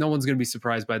no one's going to be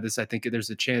surprised by this. I think there's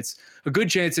a good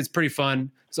chance it's pretty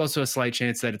fun. There's also a slight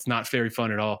chance that it's not very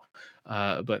fun at all.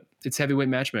 But it's heavyweight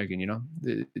matchmaking,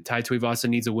 Tai Tuivasa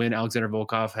needs a win. Alexander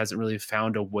Volkov hasn't really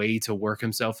found a way to work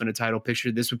himself in a title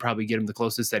picture. This would probably get him the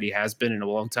closest that he has been in a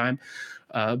long time.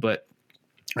 But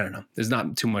I don't know. There's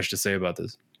not too much to say about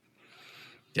this.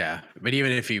 Yeah, but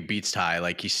even if he beats Tai,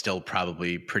 like, he's still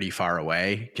probably pretty far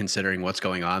away considering what's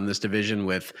going on in this division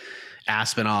with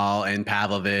Aspinall and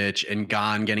Pavlovich and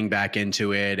Gane getting back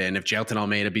into it. And if Jailton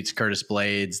Almeida beats Curtis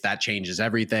Blades, that changes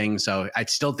everything. So I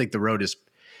still think the road is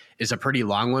a pretty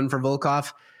long one for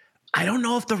Volkov. I don't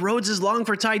know if the road's as long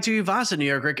for Tai Tuivasa, New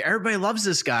York Rick. Everybody loves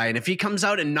this guy. And if he comes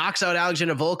out and knocks out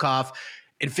Alexander Volkov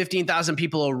and 15,000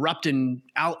 people erupt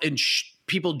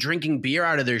people drinking beer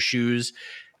out of their shoes,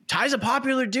 Ty's a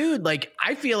popular dude. Like,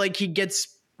 I feel like he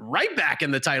gets right back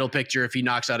in the title picture if he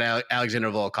knocks out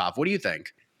Alexander Volkov. What do you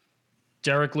think?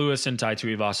 Derek Lewis and Tai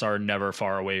Tuivasa are never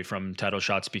far away from title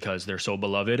shots because they're so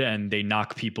beloved and they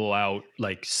knock people out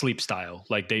like sleep style.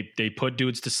 Like, they put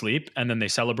dudes to sleep and then they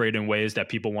celebrate in ways that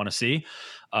people want to see.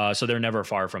 So they're never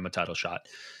far from a title shot.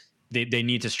 They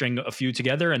need to string a few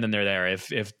together and then they're there. If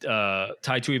Tai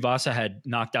Tuivasa had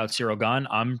knocked out Cyril Gane,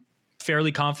 I'm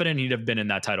fairly confident he'd have been in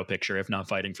that title picture, if not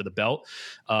fighting for the belt.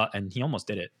 And he almost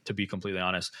did it, to be completely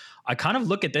honest. I kind of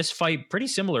look at this fight pretty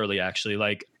similarly, actually.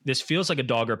 Like, this feels like a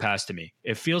dog or pass to me.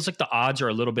 It feels like the odds are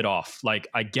a little bit off. Like,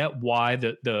 I get why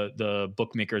the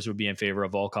bookmakers would be in favor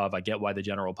of Volkov. I get why the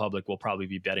general public will probably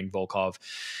be betting Volkov.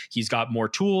 He's got more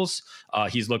tools.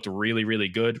 He's looked really, really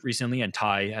good recently, and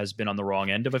Tai has been on the wrong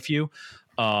end of a few.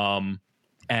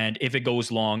 And if it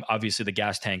goes long, obviously the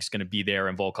gas tank's going to be there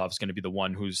and Volkov's going to be the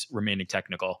one who's remaining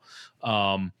technical.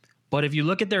 But if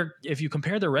you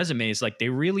compare their resumes, like, they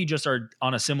really just are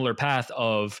on a similar path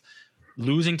of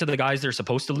losing to the guys they're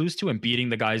supposed to lose to and beating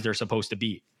the guys they're supposed to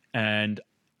beat. And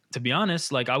to be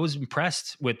honest, like, I was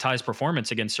impressed with Ty's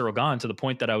performance against Cyril Gane to the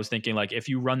point that I was thinking, like, if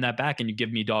you run that back and you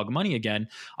give me dog money again,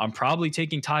 I'm probably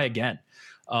taking Tai again.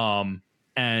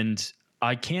 And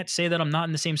I can't say that I'm not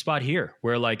in the same spot here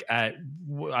where like I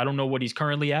don't know what he's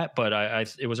currently at, but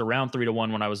it was around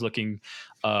 3-1 when I was looking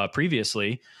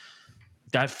previously.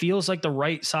 That feels like the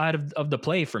right side of the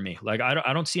play for me. Like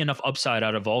I don't see enough upside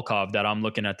out of Volkov that I'm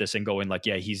looking at this and going like,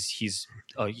 yeah, he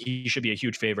should be a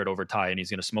huge favorite over Ty and he's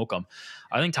going to smoke him.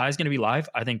 I think Ty's going to be live.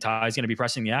 I think Ty's going to be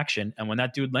pressing the action. And when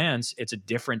that dude lands, it's a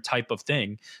different type of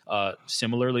thing.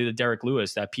 Similarly to Derek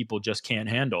Lewis that people just can't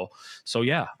handle. So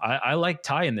yeah, I like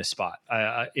Ty in this spot.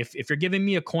 If you're giving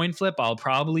me a coin flip, I'll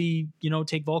probably,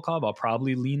 take Volkov. I'll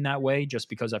probably lean that way just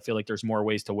because I feel like there's more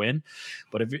ways to win.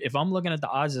 But if I'm looking at the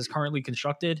odds as currently constructed,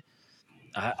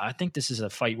 I think this is a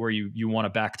fight where you want to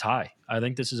back Ty. I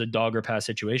think this is a dog or pass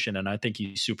situation, and I think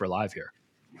he's super live here.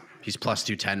 He's plus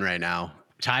 210 right now.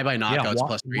 Ty by knockouts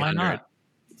plus 300.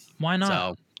 Why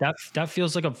not? So, that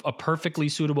feels like a perfectly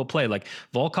suitable play. Like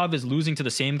Volkov is losing to the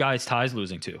same guys Ty's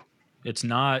losing to. It's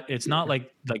not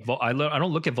like I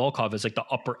don't look at Volkov as like the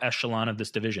upper echelon of this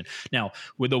division. Now,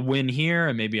 with a win here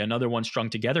and maybe another one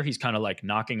strung together, he's kind of like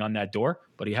knocking on that door,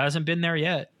 but he hasn't been there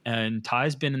yet. And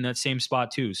Ty's been in that same spot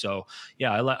too. So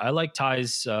yeah, I like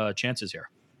Ty's chances here.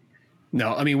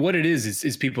 No, I mean, what it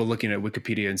is people looking at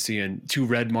Wikipedia and seeing 2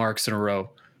 red marks in a row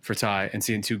for Ty and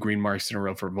seeing 2 green marks in a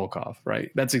row for Volkov,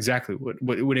 right? That's exactly what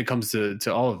when it comes to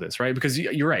all of this, right? Because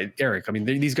you're right, Eric. I mean,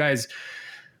 these guys,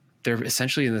 they're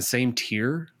essentially in the same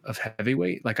tier of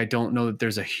heavyweight. Like, I don't know that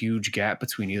there's a huge gap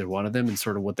between either one of them and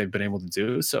sort of what they've been able to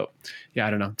do. So, yeah, I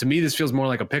don't know. To me, this feels more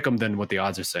like a pick'em than what the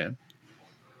odds are saying.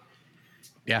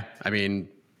 Yeah, I mean,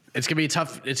 it's gonna be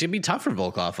tough. It's gonna be tough for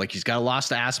Volkov. Like, he's got a loss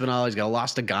to Aspinall. He's got a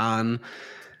loss to Gane.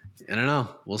 I don't know.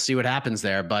 We'll see what happens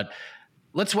there. But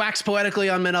let's wax poetically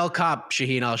on Manel Kape,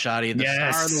 Shaheen Al-Shadi, the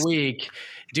star of the week.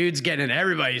 Dude's getting in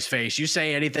everybody's face. You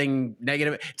say anything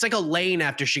negative. It's like Elaine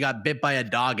after she got bit by a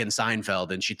dog in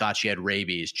Seinfeld and she thought she had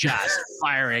rabies, just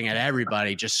firing at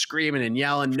everybody, just screaming and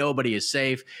yelling. Nobody is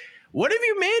safe. What have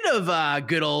you made of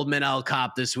good old Manel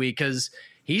Kape this week? Because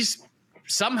he's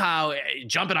somehow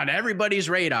jumping on everybody's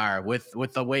radar with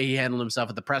the way he handled himself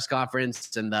at the press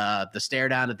conference and the stare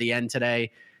down at the end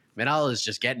today. Manel is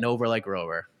just getting over like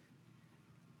Rover.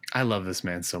 I love this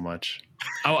man so much.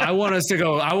 I want us to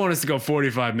go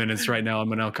 45 minutes right now on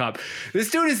Manel Kape. This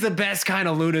dude is the best kind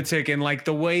of lunatic, and like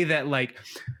the way that like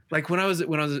when I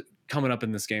was coming up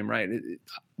in this game, right?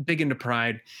 Big into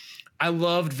pride. I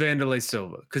loved Wanderlei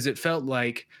Silva because it felt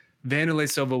like Wanderlei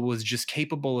Silva was just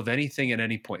capable of anything at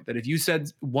any point. That if you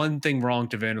said one thing wrong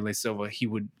to Wanderlei Silva, he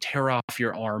would tear off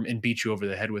your arm and beat you over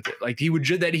the head with it. Like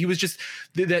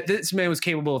that this man was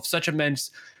capable of such immense,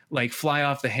 like, fly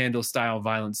off the handle style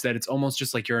violence that it's almost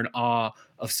just like you're in awe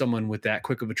of someone with that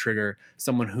quick of a trigger,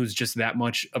 someone who's just that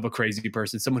much of a crazy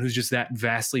person, someone who's just that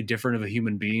vastly different of a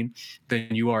human being than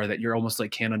you are, that you're almost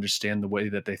like can't understand the way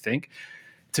that they think.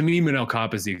 To me, Manel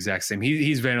Kape is the exact same.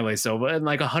 He's Wanderlei Silva and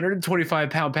like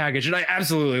 125-pound package, and I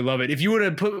absolutely love it. If you would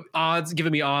have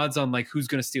given me odds on like who's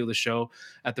going to steal the show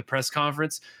at the press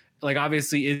conference, like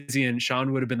obviously Izzy and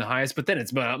Sean would have been the highest, but then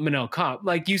it's Manel Kape.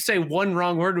 Like, you say one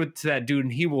wrong word to that dude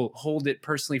and he will hold it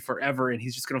personally forever, and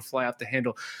he's just going to fly off the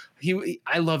handle.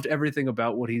 I loved everything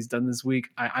about what he's done this week.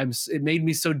 It made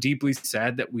me so deeply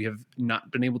sad that we have not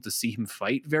been able to see him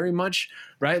fight very much,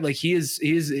 right? Like, his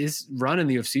run in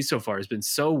the UFC so far has been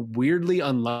so weirdly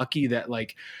unlucky that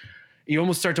like you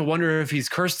almost start to wonder if he's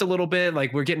cursed a little bit.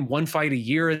 Like, we're getting one fight a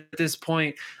year at this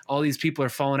point. All these people are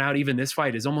falling out. Even this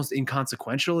fight is almost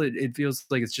inconsequential. It feels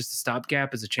like it's just a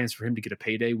stopgap as a chance for him to get a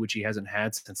payday, which he hasn't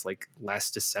had since like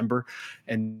last December,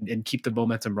 and keep the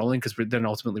momentum rolling, because then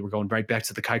ultimately we're going right back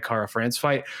to the Kai Kara France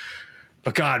fight.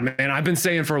 But God, man, I've been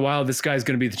saying for a while this guy's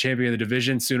going to be the champion of the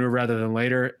division sooner rather than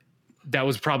later. That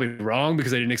was probably wrong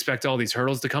because I didn't expect all these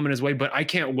hurdles to come in his way, but I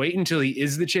can't wait until he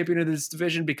is the champion of this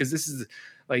division, because this is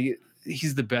like,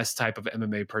 he's the best type of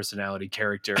MMA personality,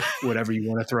 character, whatever you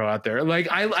want to throw out there. Like,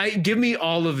 I give me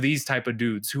all of these type of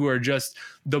dudes who are just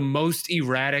the most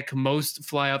erratic, most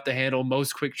fly off the handle,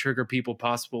 most quick trigger people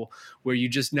possible, where you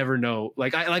just never know.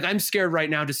 I'm scared right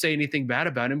now to say anything bad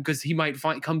about him because he might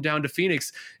come down to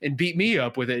Phoenix and beat me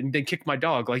up with it and then kick my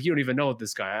dog. Like, you don't even know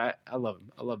this guy. I love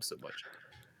him. I love him so much.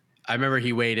 I remember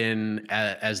he weighed in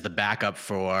as the backup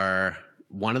for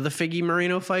one of the Figgy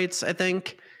Marino fights, I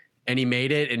think. And he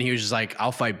made it, and he was just like,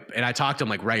 I'll fight. And I talked to him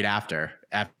like right after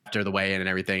the weigh-in and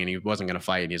everything, and he wasn't going to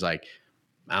fight. And he's like,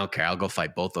 I don't care. I'll go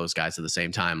fight both those guys at the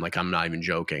same time. Like, I'm not even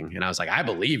joking. And I was like, I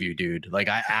believe you, dude. Like,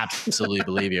 I absolutely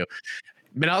believe you.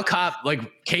 Manel Kape,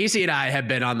 like, Casey and I have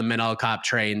been on the Manel Kape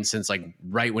train since like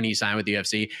right when he signed with the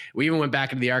UFC. We even went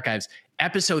back into the archives.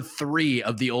 Episode 3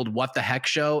 of the old What the Heck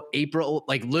show, April,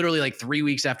 like literally like 3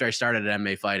 weeks after I started at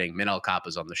MMA fighting, Manel Kape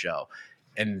was on the show.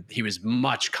 and he was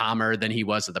much calmer than he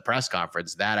was at the press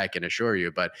conference. That I can assure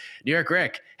you. But New York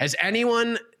Rick, has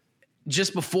anyone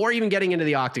just before even getting into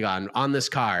the octagon on this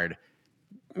card,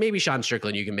 maybe Sean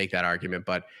Strickland, you can make that argument,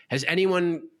 but has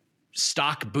anyone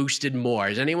stock boosted more?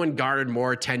 Has anyone garnered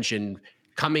more attention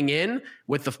coming in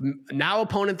with the now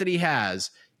opponent that he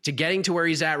has to getting to where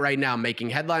he's at right now, making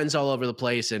headlines all over the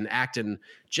place and acting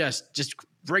just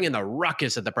bringing the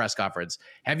ruckus at the press conference?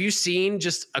 Have you seen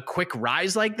just a quick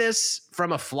rise like this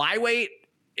from a flyweight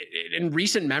in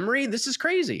recent memory? This is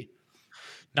crazy.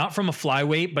 Not from a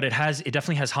flyweight, but it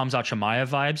definitely has Khamzat Chimaev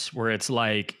vibes, where it's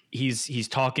like he's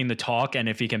talking the talk, and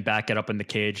if he can back it up in the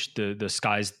cage, the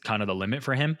sky's kind of the limit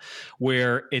for him.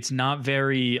 Where it's not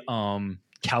very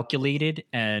calculated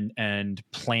and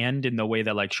planned in the way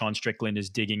that like Sean Strickland is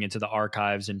digging into the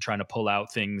archives and trying to pull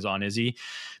out things on Izzy.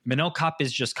 Manel Kape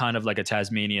is just kind of like a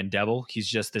Tasmanian devil. He's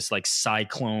just this like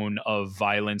cyclone of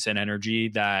violence and energy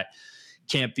that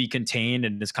can't be contained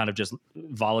and is kind of just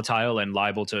volatile and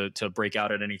liable to break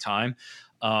out at any time.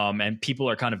 And people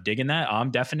are kind of digging that.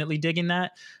 I'm definitely digging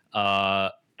that.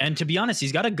 And to be honest,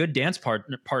 he's got a good dance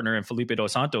partner in Felipe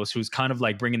Dos Santos, who's kind of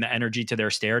like bringing the energy to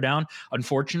their stare down.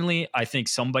 Unfortunately, I think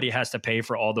somebody has to pay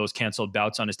for all those canceled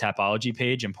bouts on his Tapology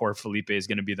page, and poor Felipe is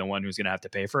going to be the one who's going to have to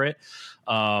pay for it.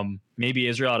 Maybe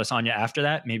Israel Adesanya after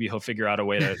that. Maybe he'll figure out a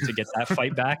way to get that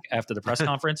fight back after the press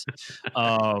conference.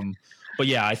 But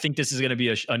yeah, I think this is going to be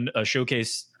a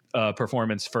showcase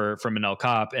performance for Manel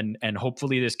Kape, and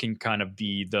hopefully this can kind of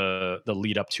be the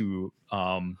lead up to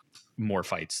more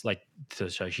fights. Like to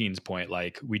Shaheen's point,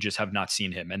 like we just have not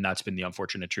seen him, and that's been the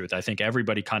unfortunate truth. I think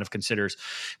everybody kind of considers,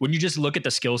 when you just look at the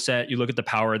skill set, you look at the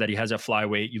power that he has at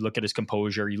flyweight, you look at his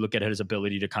composure, you look at his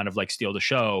ability to kind of like steal the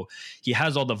show. He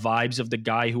has all the vibes of the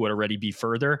guy who would already be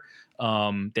further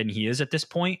than he is at this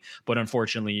point. But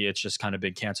unfortunately, it's just kind of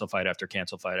been cancel fight after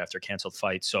cancel fight after canceled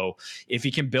fight. So if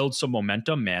he can build some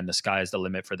momentum, man, the sky is the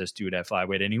limit for this dude at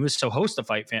flyweight. And he was supposed to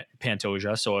fight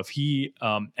Pantoja. So if he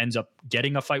ends up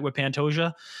getting a fight with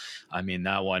Pantoja, I mean,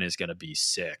 that one is going to be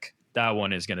sick. That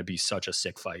one is going to be such a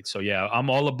sick fight. So yeah, I'm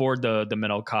all aboard the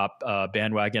Manel Kape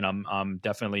bandwagon. I'm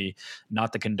definitely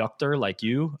not the conductor like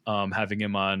you, having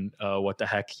him on what the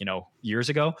heck, years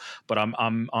ago. But I'm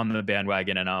on the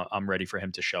bandwagon, and I'm ready for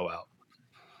him to show out.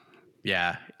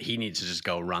 Yeah, he needs to just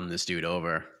go run this dude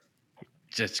over.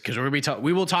 Just because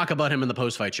we will talk about him in the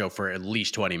post-fight show for at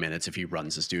least 20 minutes if he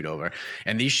runs this dude over.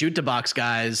 And these shoot-to-box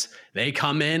guys, they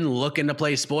come in looking to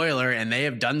play spoiler, and they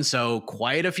have done so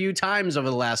quite a few times over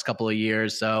the last couple of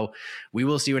years. So we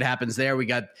will see what happens there. We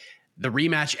got the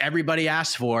rematch everybody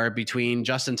asked for between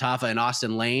Justin Tafa and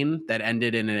Austin Lane that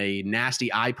ended in a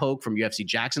nasty eye poke from UFC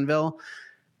Jacksonville.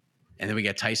 And then we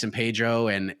got Tyson Pedro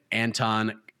and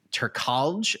Anton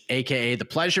Turkalj, a.k.a. the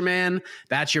Pleasure Man.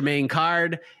 That's your main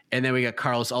card. And then we got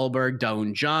Carlos Ulberg,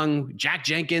 Doan Jung, Jack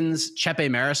Jenkins, Chepe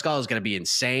Mariscal is going to be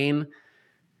insane.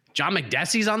 John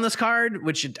McDessie's on this card,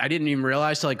 which I didn't even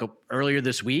realize till like earlier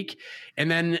this week. And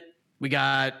then we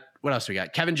got, what else we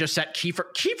got? Kevin Josette,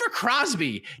 Kiefer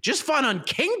Crosby just fought on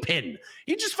Kingpin.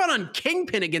 He just fought on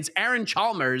Kingpin against Aaron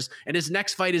Chalmers, and his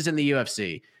next fight is in the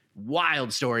UFC.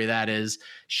 Wild story that is.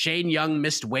 Shane Young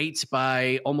missed weight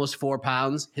by almost 4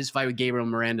 pounds. His fight with Gabriel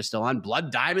Miranda still on. Blood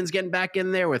Diamond's getting back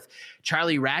in there with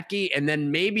Charlie Ratke. And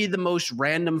then maybe the most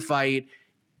random fight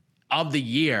of the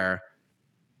year,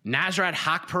 Nasrat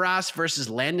Haqparast versus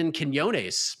Landon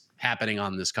Quinones happening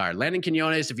on this card. Landon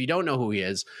Quinones, if you don't know who he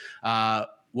is,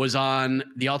 was on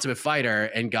The Ultimate Fighter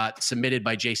and got submitted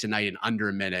by Jason Knight in under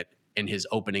a minute in his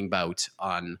opening bout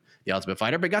on The Ultimate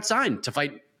Fighter, but got signed to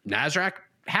fight Nasrat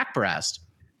Haqparast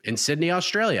in Sydney,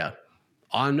 Australia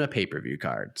on a pay-per-view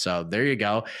card. So there you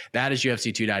go. That is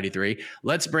UFC 293.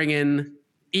 Let's bring in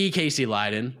Casey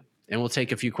Leiden, and we'll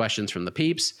take a few questions from the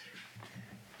peeps.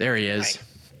 There he is.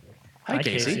 Hi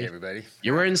Casey. Hey, everybody.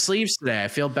 You're wearing sleeves today. I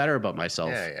feel better about myself.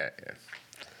 Yeah.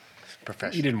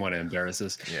 Professional. You didn't want to embarrass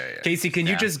us. Yeah. Casey, can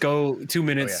you just go 2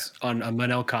 minutes on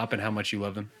Manel Kape and how much you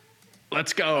love him?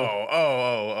 Let's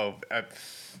go.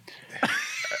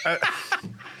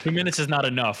 2 minutes is not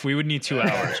enough. We would need 2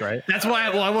 hours, right? That's why.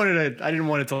 I didn't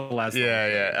want it to last.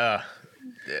 Yeah.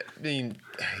 I mean,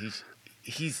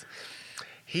 he's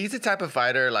the type of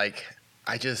fighter, like,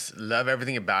 I just love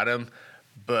everything about him.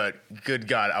 But good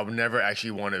God, I would never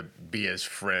actually want to be his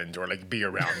friend or like be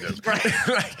around him.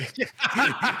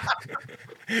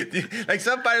 like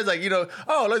some fighters, like,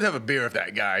 let's have a beer with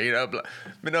that guy.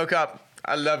 Manel Kape,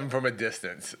 I love him from a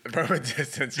distance.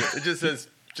 It just says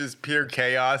just pure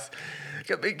chaos.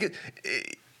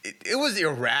 It was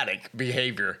erratic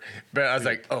behavior, but I was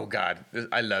like, oh God,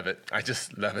 I love it. I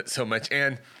just love it so much,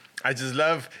 and I just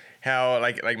love how,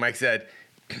 like Mike said,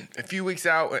 a few weeks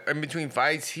out in between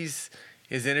fights, his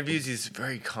interviews, he's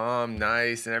very calm,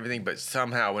 nice, and everything. But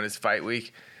somehow, when it's fight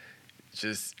week,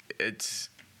 he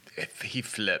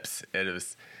flips.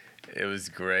 It was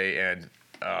great, and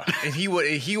he would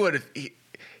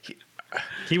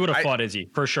have fought Izzy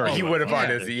for sure. He would have fought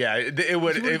Izzy. Yeah, it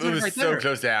was right so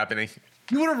close to happening.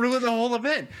 You would have ruined the whole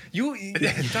event. You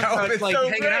talk about like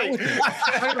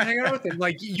hanging out with him.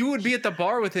 Like you would be at the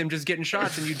bar with him just getting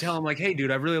shots, and you'd tell him like, "Hey,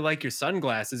 dude, I really like your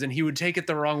sunglasses," and he would take it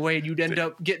the wrong way, and you'd end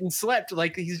up getting slept.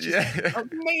 Like he's just a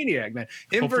maniac, man.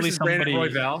 Him versus Brandon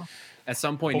Royval at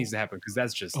some point needs to happen because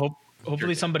that's just.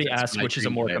 Hopefully somebody asks which is a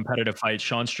more competitive fight,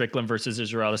 Sean Strickland versus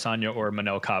Israel Adesanya or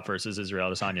Manel Kape versus Israel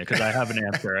Adesanya, because I have an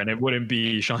answer, and it wouldn't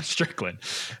be Sean Strickland.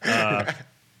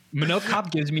 Manel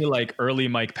Kape gives me like early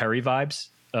Mike Perry vibes,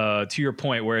 to your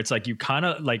point, where it's like you kind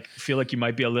of like feel like you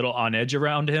might be a little on edge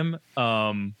around him.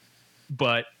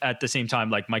 But at the same time,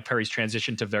 like Mike Perry's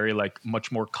transition to very like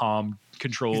much more calm,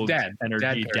 controlled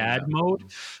energy dad mode.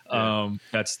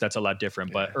 That's a lot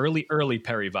different, but early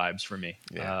Perry vibes for me.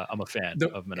 I'm a fan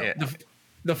of Manel.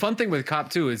 The fun thing with Kape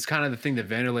too is kind of the thing that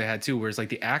Vanderlei had too, where it's like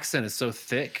the accent is so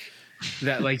thick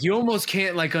that like you almost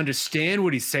can't like understand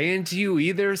what he's saying to you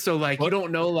either. So like you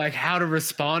don't know like how to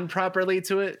respond properly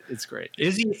to it. It's great.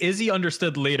 Izzy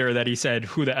understood later that he said,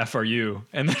 "Who the F are you?"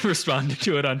 and then responded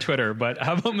to it on Twitter. But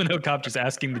how about Manel Kape just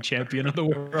asking the champion of the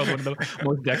world, one of the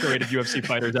most decorated UFC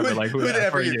fighters ever, like, "Who the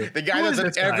F are you?" The guy that's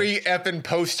on every effing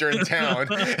poster in town.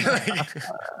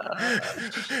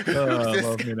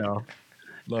 Love me now.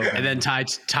 And then Tai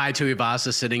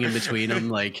Tuivasa sitting in between them,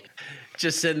 like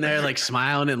just sitting there, like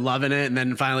smiling and loving it. And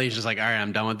then finally he's just like, "All right,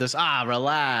 I'm done with this.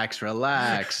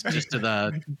 Relax." Just to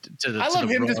the. I love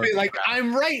him just being like,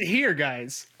 "I'm right here,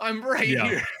 guys. I'm right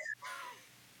here."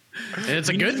 And it's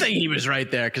a good thing he was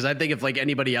right there, because I think if like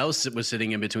anybody else was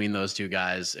sitting in between those two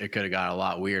guys, it could have got a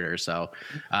lot weirder. So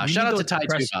shout out to Tai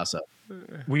Tuivasa.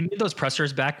 We need those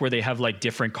pressers back where they have like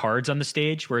different cards on the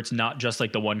stage, where it's not just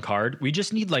like the one card. We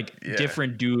just need like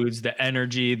different dudes, the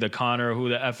energy, the Connor, who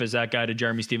the F is that guy, to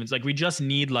Jeremy Stevens. Like we just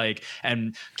need like,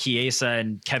 and Chiesa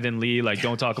and Kevin Lee, like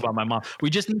don't talk about my mom. We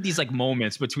just need these like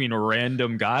moments between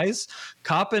random guys.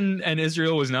 Kape and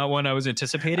Israel was not one I was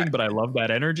anticipating, but I love that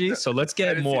energy. So let's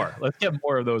get more. Let's get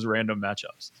more of those random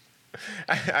matchups.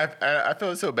 I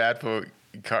feel so bad for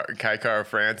Kai Kara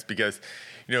France because,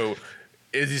 you know,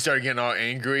 Izzy started getting all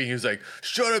angry. He was like,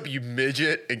 "Shut up, you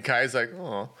midget!" And Kai's like,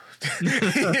 "Oh."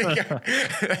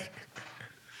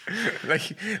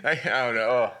 like I don't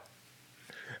know.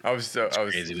 I was so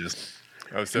craziness.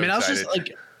 I was so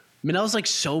excited. Manel's like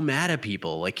so mad at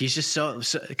people. Like he's just so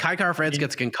Kai Kara France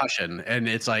gets a concussion, and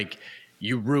it's like,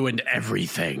 you ruined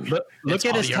everything. Look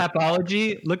at his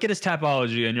tapology. Look at his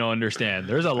tapology, and you'll understand.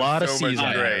 There's a lot of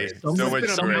seasons. So much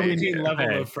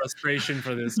level of frustration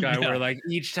for this guy, where like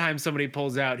each time somebody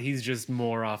pulls out, he's just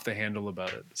more off the handle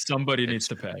about it. Somebody needs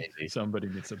to pay. Somebody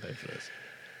needs to pay for this.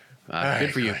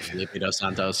 Good for you, Felipe Dos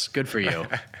Santos. Good for you.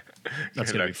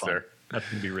 That's gonna be fun. Sir. That's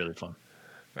gonna be really fun.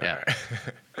 Yeah.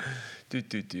 Here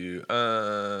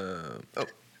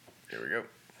we go.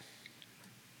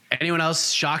 Anyone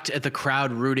else shocked at the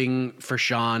crowd rooting for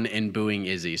Sean and booing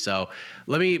Izzy? So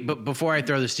but before I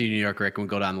throw this to you, New York Rick, and we'll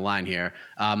go down the line here.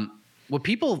 What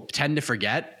people tend to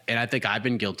forget, and I think I've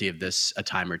been guilty of this a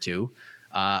time or two,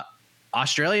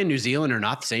 Australia and New Zealand are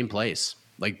not the same place.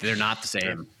 Like they're not the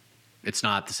same. It's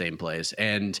not the same place.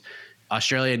 And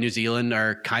Australia and New Zealand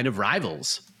are kind of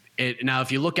rivals. Now, if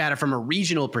you look at it from a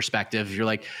regional perspective, you're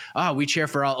like, "Oh, we cheer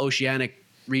for all Oceanic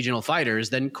regional fighters,"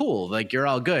 then cool. Like you're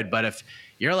all good. But if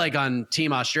you're like on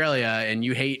Team Australia and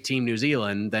you hate Team New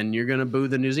Zealand, then you're going to boo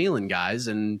the New Zealand guys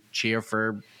and cheer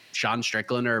for Sean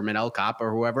Strickland or Manel Kape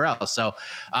or whoever else. So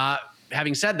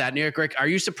having said that, New York Rick, are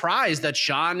you surprised that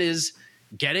Sean is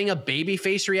getting a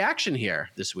babyface reaction here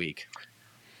this week?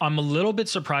 I'm a little bit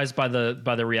surprised by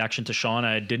the reaction to Sean.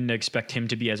 I didn't expect him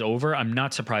to be as over. I'm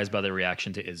not surprised by the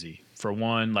reaction to Izzy. For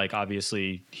one, like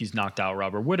obviously he's knocked out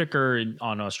Robert Whittaker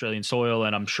on Australian soil,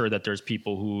 and I'm sure that there's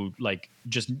people who like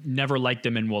just never liked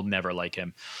him and will never like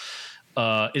him.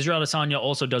 Israel Adesanya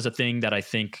also does a thing that I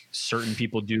think certain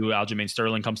people do. Aljamain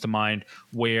Sterling comes to mind,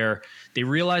 where they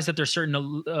realize that there's a certain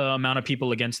amount of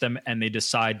people against them, and they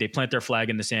plant their flag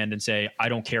in the sand and say, "I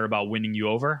don't care about winning you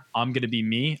over. I'm going to be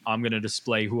me. I'm going to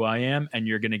display who I am, and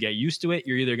you're going to get used to it.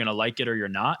 You're either going to like it or you're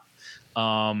not."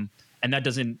 And that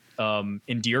doesn't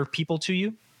endear people to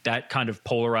you. that kind of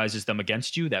polarizes them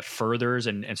against you, that furthers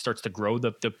and starts to grow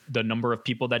the number of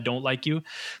people that don't like you.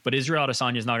 But Israel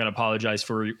Adesanya is not going to apologize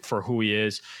for who he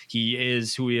is. He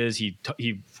is who he is. He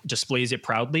displays it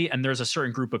proudly. And there's a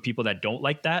certain group of people that don't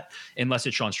like that unless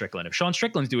it's Sean Strickland. If Sean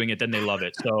Strickland's doing it, then they love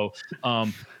it. So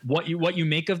what you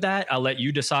make of that, I'll let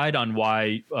you decide on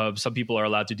why some people are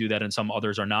allowed to do that and some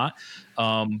others are not.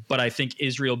 But I think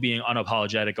Israel being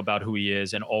unapologetic about who he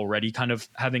is and already kind of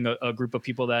having a group of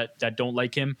people that don't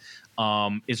like him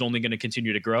is only going to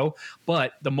continue to grow.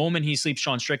 But the moment he sleeps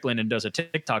Sean Strickland and does a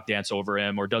TikTok dance over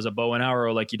him or does a bow and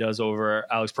arrow like he does over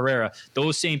Alex Pereira,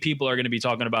 those same people are going to be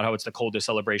talking about how it's the coldest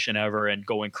celebration ever and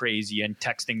going crazy and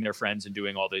texting their friends and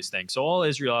doing all these things. So all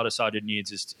Israel Adesanya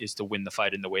needs is to win the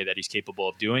fight in the way that he's capable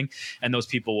of doing, and those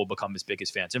people will become his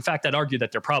biggest fans. In fact, I'd argue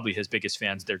that they're probably his biggest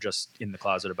fans. They're just in the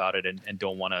closet about it and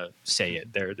don't want to say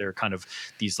it. They're kind of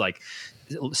these like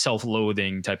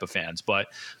self-loathing type of fans. But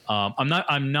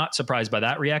I'm not surprised by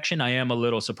that reaction. I am a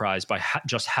little surprised by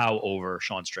just how over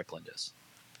Sean Strickland is.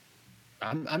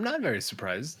 I'm not very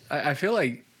surprised. I feel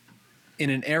like in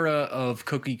an era of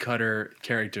cookie cutter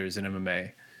characters in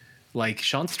MMA, like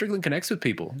Sean Strickland connects with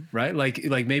people, right? Like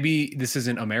maybe this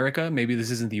isn't America, maybe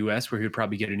this isn't the US where he would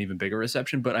probably get an even bigger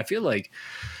reception. But I feel like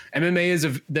MMA is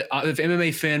of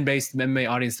MMA fan base, the MMA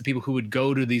audience, the people who would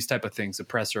go to these type of things, the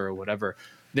presser or whatever.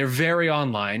 They're very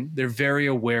online. They're very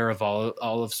aware of all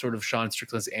of sort of Sean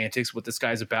Strickland's antics, what this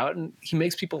guy's about, and he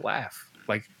makes people laugh.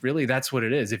 Like really, that's what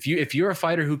it is. If you're a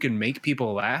fighter who can make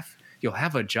people laugh, you'll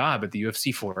have a job at the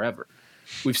UFC forever.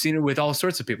 We've seen it with all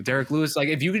sorts of people. Derek Lewis, like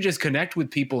if you could just connect with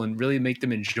people and really make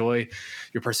them enjoy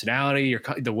your personality,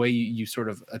 the way you sort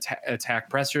of attack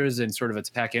pressers and sort of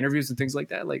attack interviews and things like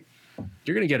that, like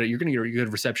you're gonna get a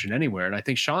good reception anywhere. And I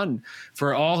think Sean,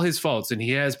 for all his faults, and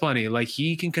he has plenty, like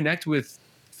he can connect with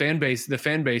the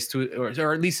fan base to,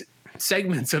 or at least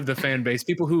segments of the fan base,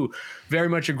 people who very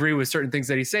much agree with certain things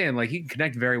that he's saying. Like he can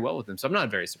connect very well with them. So I'm not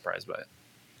very surprised by it.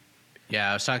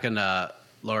 Yeah, I was talking to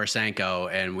Laura Sanko,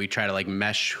 and we try to like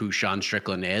mesh who Sean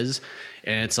Strickland is,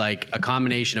 and it's like a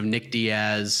combination of Nick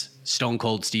Diaz, Stone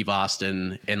Cold Steve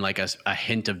Austin, and like a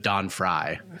hint of Don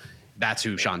Fry. That's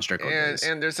who Sean Strickland is.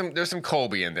 And there's some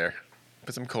Colby in there.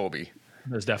 Put some Colby.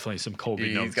 There's definitely some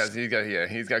Colby notes.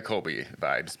 He's got Colby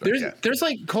vibes. But there's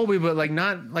like Colby, but like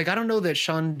not like I don't know that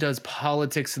Sean does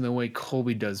politics in the way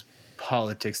Colby does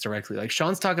politics directly. Like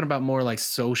Sean's talking about more like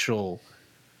social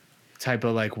type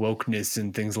of like wokeness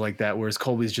and things like that, whereas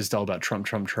Colby's just all about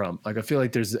Trump. Like I feel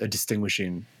like there's a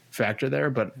distinguishing factor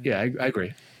there, but yeah, I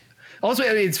agree. Also,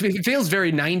 I mean, it feels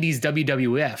very 90s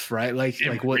WWF, right? Like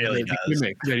what really the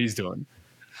gimmick that he's doing.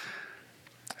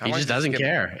 He just doesn't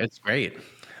care. It's great.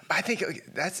 I think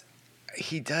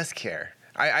he does care.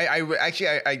 I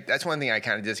actually that's one thing I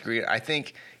kind of disagree. I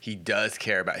think he does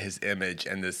care about his image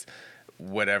and this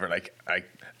whatever. Like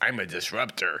I'm a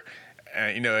disruptor,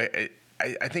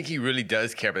 I think he really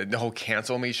does care. But the whole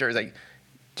cancel me shirt is like,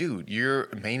 dude, you're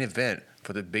a main event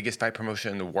for the biggest fight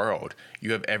promotion in the world.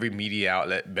 You have every media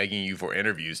outlet begging you for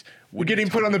interviews. We're getting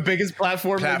put on the biggest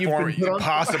platform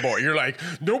possible. You're like,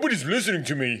 nobody's listening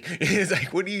to me. It's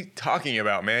like, what are you talking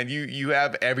about, man? You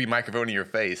have every microphone in your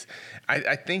face.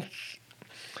 I think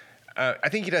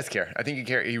he does care. I think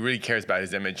he really cares about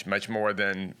his image much more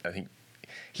than I think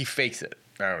he fakes it.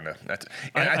 I don't know.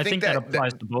 I think that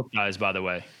applies to both guys, by the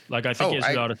way. Like, I think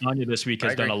Israel Adesanya this week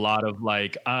has done a lot of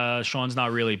like, Sean's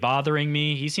not really bothering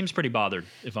me. He seems pretty bothered,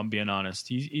 if I'm being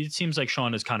honest. It seems like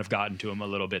Sean has kind of gotten to him a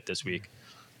little bit this week.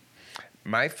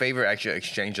 My favorite actual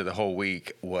exchange of the whole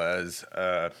week was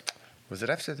it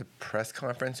after the press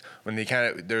conference when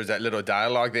there was that little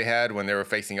dialogue they had when they were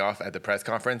facing off at the press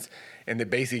conference, and they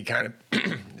basically kind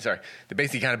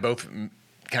of both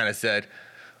kind of said,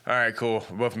 all right, cool.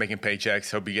 We're both making paychecks.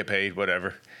 Hope you get paid,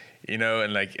 whatever,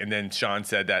 and then Sean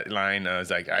said that line. I was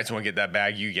like, I just want to get that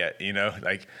bag you get,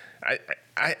 like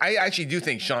I actually do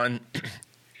think Sean,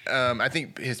 I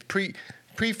think his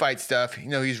pre-fight stuff,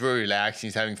 he's really relaxed.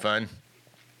 He's having fun.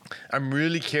 I'm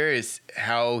really curious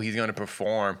how he's going to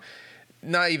perform.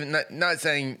 Not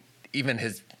saying even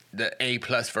the A+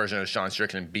 version of Sean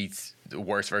Strickland beats the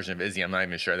worst version of Izzy. I'm not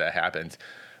even sure that happens,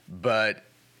 but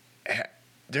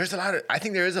I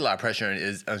think there is a lot of pressure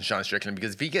on Sean Strickland,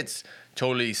 because if he gets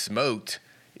totally smoked,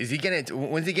 when's he getting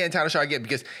a title shot again?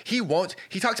 Because he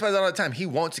talks about it all the time. He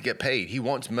wants to get paid. He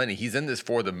wants money. He's in this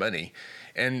for the money.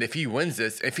 And if he wins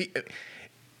this, if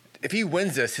he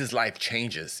wins this, his life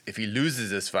changes. If he loses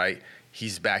this fight,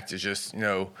 he's back to just,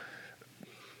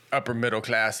 upper middle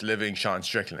class living Sean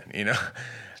Strickland,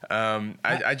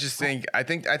 I just think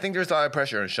there's a lot of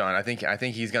pressure on Sean. I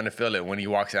think he's going to feel it when he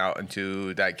walks out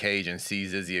into that cage and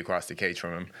sees Izzy across the cage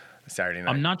from him. Saturday night.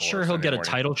 I'm not sure he'll Sunday get a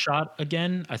morning. title shot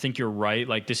again. I think you're right.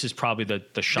 Like, this is probably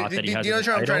the shot that he has. You know at what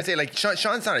the I'm trying to title. say? Like,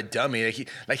 Sean's not a dummy.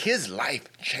 Like his life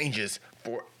changes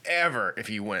forever if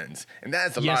he wins, and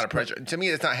that's a lot of pressure. To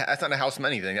me, that's not a house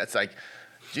money thing. That's like,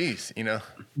 geez, you know.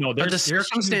 No, But the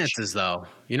circumstances, though,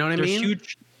 you know what I mean?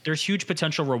 There's huge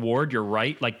potential reward. You're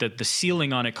right. Like the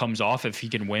ceiling on it comes off if he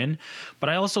can win. But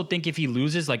I also think if he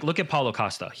loses, like look at Paulo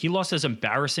Costa. He lost as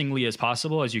embarrassingly as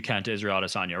possible as you can to Israel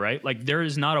Adesanya, right? Like there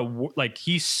is not like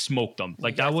he smoked him.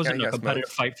 Like that wasn't a competitive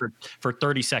fight for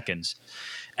 30 seconds.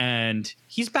 And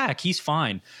he's back. He's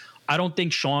fine. I don't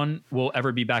think Sean will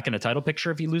ever be back in a title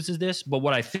picture if he loses this. But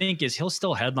what I think is he'll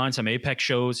still headline some Apex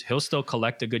shows. He'll still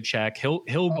collect a good check.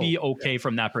 He'll be okay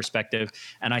from that perspective.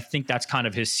 And I think that's kind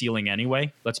of his ceiling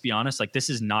anyway. Let's be honest. Like this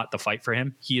is not the fight for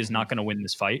him. He is not going to win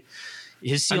this fight.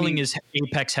 His ceiling is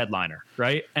Apex headliner,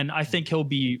 right? And I think he'll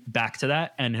be back to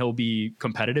that and he'll be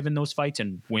competitive in those fights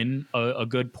and win a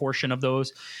good portion of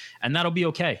those. And that'll be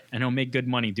okay. And he'll make good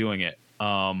money doing it.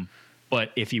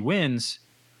 But if he wins,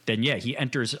 then yeah, he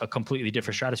enters a completely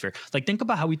different stratosphere. Like think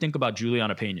about how we think about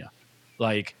Juliana Pena.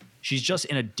 Like she's just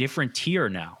in a different tier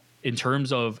now in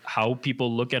terms of how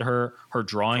people look at her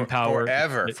drawing power.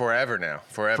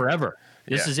 Forever.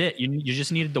 This is it. You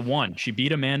just needed the one. She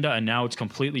beat Amanda, and now it's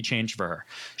completely changed for her.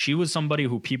 She was somebody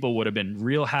who people would have been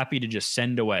real happy to just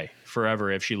send away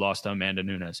forever if she lost to Amanda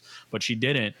Nunes. But she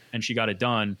didn't, and she got it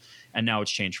done, and now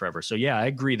it's changed forever. So, yeah, I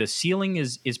agree. The ceiling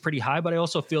is pretty high, but I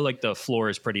also feel like the floor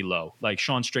is pretty low. Like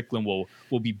Sean Strickland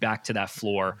will be back to that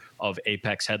floor of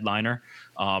Apex headliner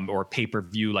or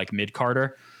pay-per-view like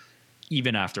mid-carder,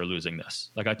 even after losing this.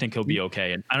 Like I think he'll be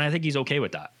okay, and I think he's okay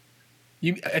with that.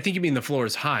 I think you mean the floor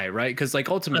is high, right? Because like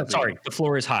ultimately, the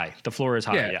floor is high. The floor is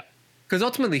high. Yeah. Because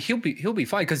ultimately he'll be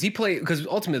fine. Because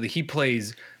ultimately he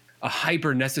plays a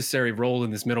hyper necessary role in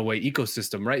this middleweight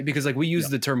ecosystem, right? Because like we use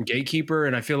the term gatekeeper,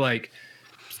 and I feel like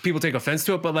people take offense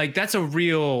to it, but like that's a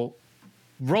real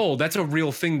role. That's a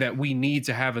real thing that we need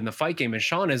to have in the fight game. And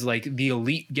Sean is like the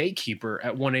elite gatekeeper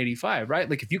at 185, right?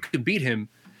 Like if you could beat him,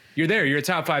 you're there. You're a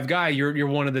top 5 guy. You're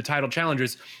one of the title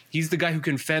challengers. He's the guy who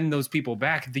can fend those people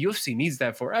back. The UFC needs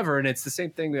that forever. And it's the same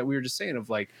thing that we were just saying of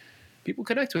like, people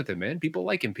connect with him, man. People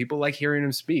like him. People like hearing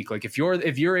him speak. Like if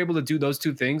you're able to do those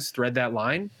two things, thread that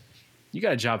line, you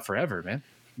got a job forever, man.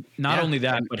 Not only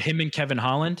that, but him and Kevin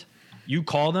Holland, you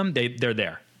call them, they're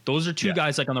there. Those are two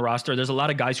guys like on the roster. There's a lot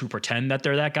of guys who pretend that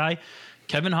they're that guy.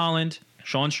 Kevin Holland,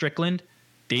 Sean Strickland,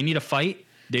 they need a fight.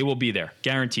 They will be there,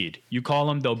 guaranteed. You call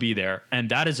them, they'll be there, and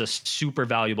that is a super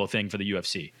valuable thing for the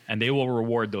UFC. And they will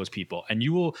reward those people, and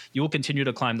you will continue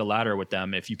to climb the ladder with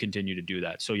them if you continue to do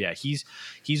that. So yeah, he's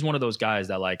one of those guys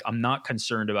that like I'm not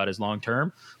concerned about his long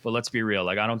term, but let's be real,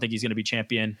 like I don't think he's going to be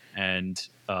champion, and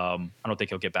I don't think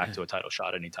he'll get back to a title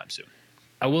shot anytime soon.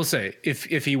 I will say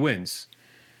if he wins,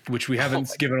 which we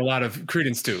haven't given a lot of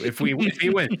credence to, if he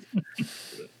wins,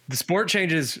 the sport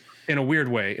changes in a weird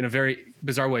way, in a very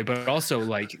bizarre way, but also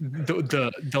like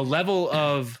the level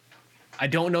of, I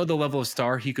don't know the level of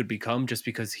star he could become just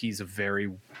because he's a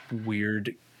very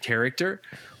weird character,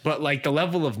 but like the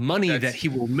level of money that he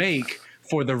will make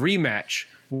for the rematch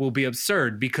will be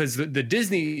absurd because the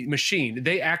Disney machine,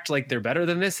 they act like they're better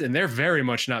than this, and they're very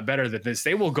much not better than this.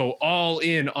 They will go all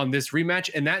in on this rematch,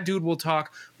 and that dude will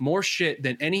talk more shit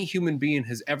than any human being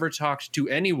has ever talked to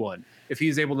anyone if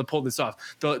he's able to pull this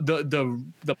off. The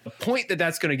point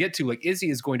that's going to get to, like Izzy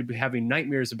is going to be having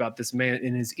nightmares about this man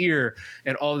in his ear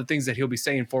and all the things that he'll be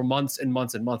saying for months and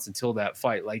months and months until that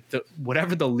fight. Like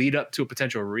whatever the lead up to a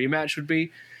potential rematch would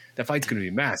be, that fight's going to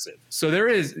be massive. So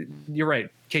you're right,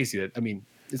 Casey, that, I mean,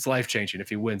 it's life-changing if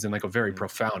he wins in like a very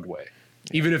profound way.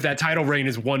 Even if that title reign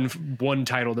is one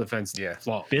title defense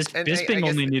long. Bisping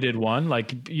only needed one.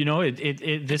 Like, you know,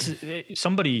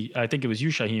 somebody, I think it was you,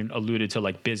 Shaheen, alluded to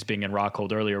like Bisping and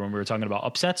Rockhold earlier when we were talking about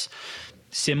upsets.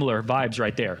 Similar vibes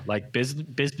right there. Like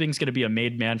Bisping's going to be a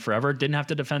made man forever. Didn't have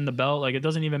to defend the belt. Like, it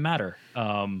doesn't even matter.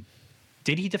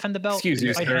 Did he defend the belt? Excuse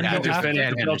me, sir. He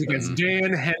defended the belt against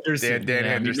Dan Henderson. Dan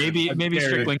Henderson. Maybe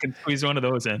Strickland can squeeze one of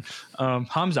those in.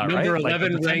 Hamza, Number right?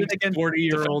 11 ranked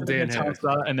 40-year-old Dan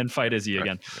Henderson, and then fight Izzy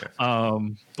again.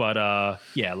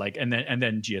 Yeah, like and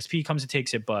then GSP comes and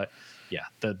takes it, but yeah,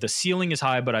 the ceiling is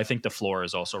high, but I think the floor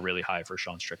is also really high for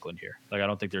Sean Strickland here. Like I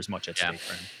don't think there's much at stake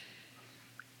for him.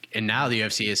 And now the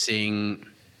UFC is seeing,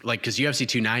 like, because UFC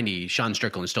 290, Sean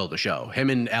Strickland stole the show.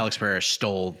 Him and Alex Pereira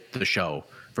stole the show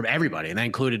from everybody, and that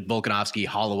included Volkanovski,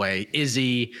 Holloway,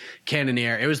 Izzy,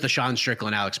 Cannonier. It was the Sean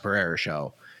Strickland, Alex Pereira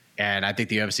show, and I think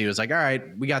the UFC was like, all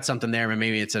right, we got something there, but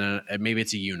maybe it's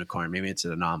a unicorn, maybe it's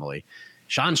an anomaly.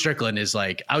 Sean Strickland is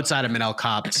like outside of Manel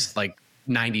Kopp's like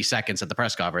 90 seconds at the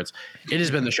press conference. It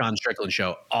has been the Sean Strickland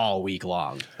show all week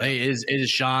long. It is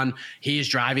Sean. He is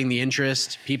driving the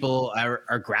interest. People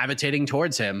are gravitating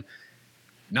towards him.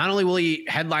 Not only will he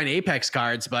headline Apex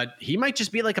cards, but he might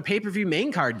just be like a pay-per-view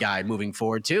main card guy moving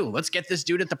forward too. Let's get this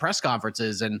dude at the press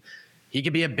conferences, and he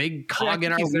could be a big cog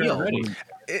in our wheel.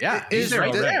 He's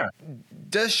right there.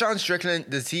 Does Sean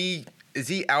Strickland? Is it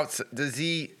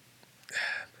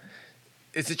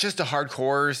just the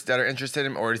hardcores that are interested in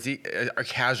him, or are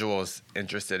casuals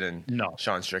interested in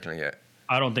Sean Strickland yet?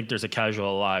 I don't think there's a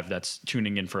casual alive that's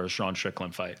tuning in for a Sean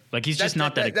Strickland fight. Like he's just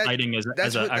not that exciting as an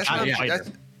actual fighter.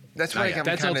 That's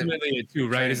ultimately it too,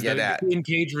 right? Is the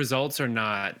in-cage results are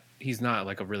not. He's not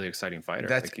like a really exciting fighter.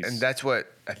 That's what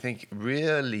I think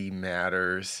really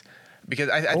matters, because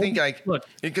I think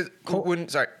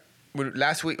when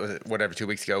last week, was it whatever, 2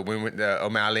 weeks ago, when the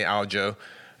O'Malley Aljo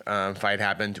fight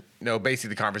happened, basically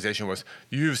the conversation was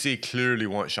UFC clearly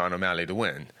wants Sean O'Malley to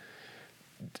win.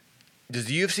 Does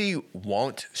the UFC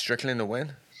want Strickland to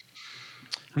win?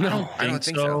 No, I don't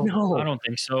think so. No, I don't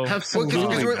think so.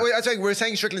 Absolutely. We're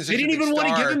saying Strickland's such a big star. They didn't even want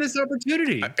to give him this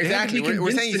opportunity. Exactly.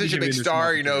 We're saying he's such a big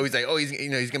star. He's like, he's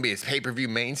going to be his pay-per-view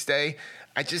mainstay.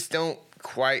 I just don't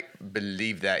quite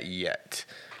believe that yet.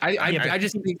 I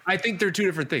think they're two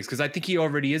different things, because I think he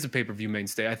already is a pay-per-view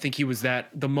mainstay. I think he was that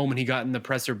the moment he got in the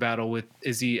presser battle with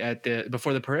Izzy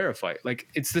before the Pereira fight. Like,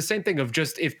 it's the same thing of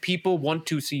just, if people want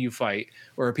to see you fight,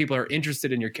 or people are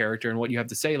interested in your character and what you have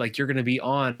to say, like, you're going to be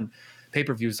on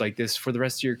pay-per-views like this for the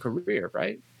rest of your career,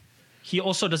 right? He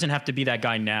also doesn't have to be that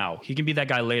guy now. He can be that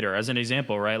guy later. As an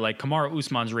example, right? Like Kamaru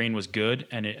Usman's reign was good,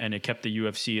 and it kept the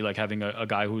UFC like having a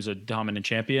guy who's a dominant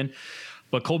champion.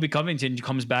 But Colby Covington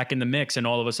comes back in the mix, and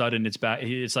all of a sudden it's back.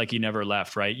 It's like he never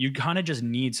left, right? You kind of just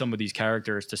need some of these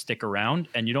characters to stick around,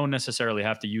 and you don't necessarily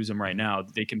have to use them right now.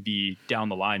 They can be down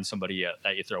the line somebody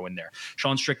that you throw in there.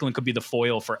 Sean Strickland could be the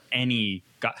foil for any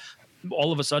guy.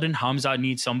 All of a sudden, Hamza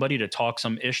needs somebody to talk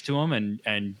some ish to him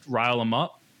and rile him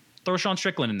up. Throw Sean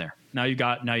Strickland in there. Now you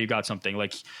got something.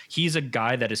 Like, he's a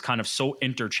guy that is kind of so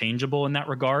interchangeable in that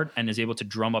regard, and is able to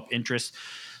drum up interest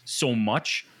so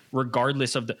much,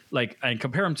 regardless of and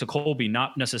compare him to Colby,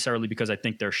 not necessarily because I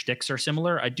think their shticks are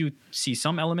similar. I do see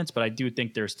some elements, but I do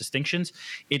think there's distinctions.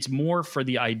 It's more for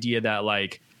the idea that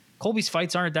like Colby's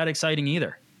fights aren't that exciting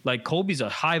either. Like, Colby's a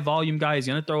high volume guy. He's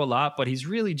going to throw a lot, but he's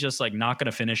really just like not going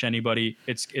to finish anybody.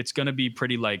 It's going to be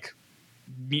pretty like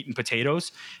meat and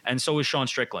potatoes. And so is Sean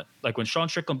Strickland. Like, when Sean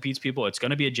Strickland beats people, it's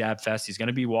going to be a jab fest. He's going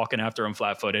to be walking after him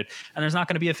flat footed, and there's not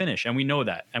going to be a finish. And we know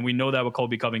that. And we know that with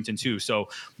Colby Covington too. So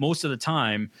most of the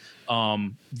time,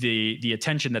 the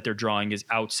attention that they're drawing is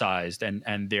outsized,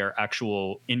 and their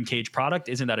actual in-cage product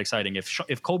isn't that exciting.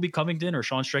 If Colby Covington or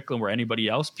Sean Strickland were anybody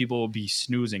else, people will be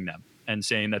snoozing them and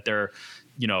saying that they're,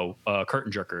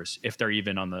 curtain jerkers, if they're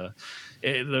even on the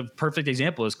perfect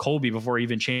example is Colby. Before he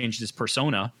even changed his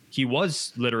persona, he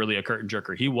was literally a curtain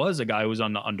jerker. He was a guy who was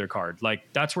on the undercard. Like,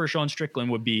 that's where Sean Strickland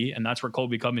would be, and that's where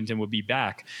Colby Covington would be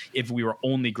back if we were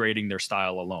only grading their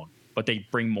style alone. But they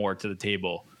bring more to the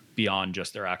table beyond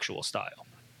just their actual style.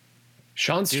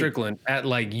 Sean Strickland at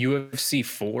like UFC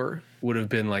 4 would have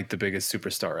been like the biggest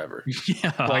superstar ever.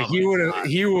 Yeah, like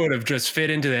he would have just fit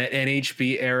into that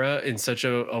NHB era in such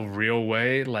a real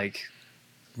way. Like,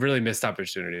 really missed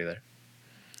opportunity there.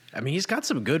 I mean, he's got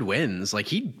some good wins. Like,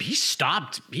 he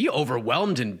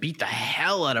overwhelmed and beat the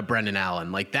hell out of Brendan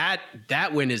Allen. Like, that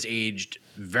win is aged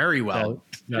very well.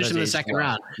 Just in the second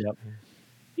round. Yep.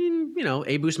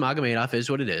 Abus Magomedov is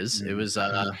what it is. It was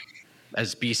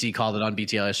as BC called it on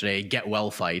BTL yesterday, a get well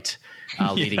fight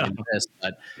leading into this.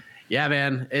 But yeah,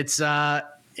 man, it's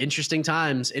interesting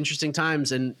times.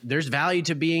 And there's value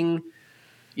to being,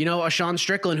 a Sean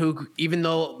Strickland who, even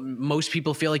though most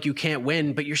people feel like you can't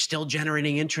win, but you're still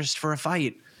generating interest for a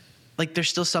fight. Like, there's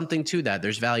still something to that.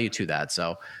 There's value to that.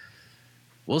 So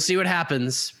we'll see what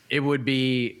happens. It would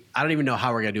be, I don't even know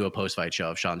how we're going to do a post-fight show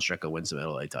if Sean Strickland wins the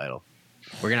middleweight title.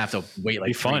 We're going to have to wait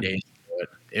like 3 days.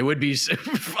 It would be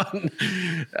super fun.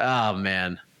 Oh,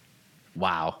 man.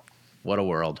 Wow. What a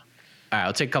world. All right,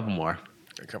 I'll take a couple more.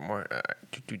 Here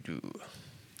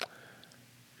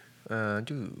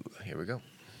we go.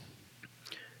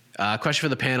 Question for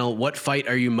the panel. What fight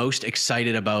are you most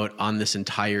excited about on this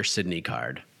entire Sydney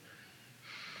card?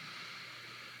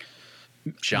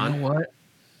 Sean? You know what?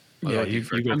 Yeah, you go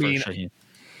first, Shaheen.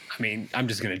 I mean, I'm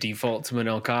just going to default to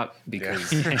Manel Kopp because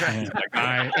he's my guy,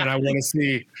 and I want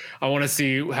to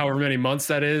see however many months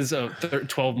that is,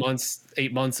 12 months,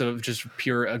 8 months of just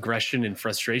pure aggression and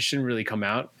frustration really come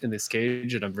out in this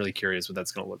cage, and I'm really curious what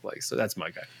that's going to look like. So that's my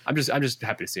guy. I'm just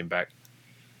happy to see him back.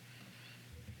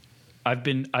 I've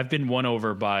been won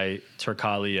over by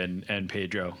Turkali and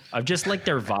Pedro. I've just liked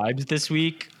their vibes this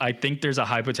week. I think there's a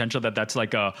high potential that that's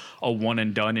like a one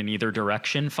and done in either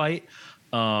direction fight.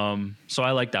 So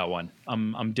I like that one.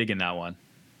 I'm digging that one.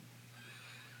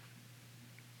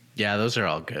 Yeah, those are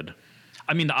all good.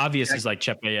 I mean, the obvious is like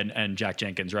Chepe and Jack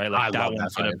Jenkins, right? Like that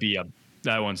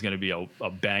one's gonna be a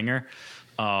banger.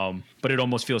 But it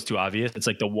almost feels too obvious. It's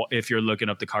like if you're looking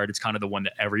up the card, it's kind of the one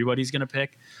that everybody's gonna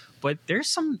pick. But there's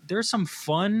some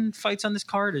fun fights on this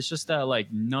card. It's just that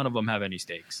like none of them have any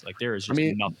stakes. Like there is just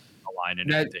nothing on the line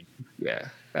in anything. Yeah,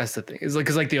 that's the thing. It's like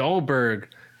because like the Allberg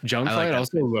Jung fight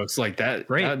also looks like that.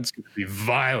 Great. That's gonna be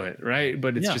violent, right?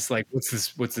 But it's just like what's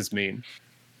this mean?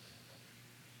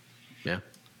 Yeah,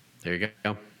 there you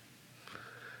go.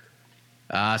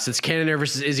 Since Cannonier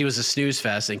versus Izzy was a snooze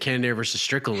fest and Cannonier versus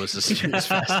Strickland was a snooze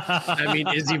fest, I mean,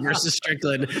 Izzy versus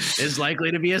Strickland is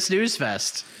likely to be a snooze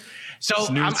fest. So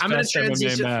I'm going to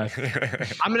transition.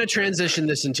 I'm going to transition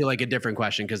this into like a different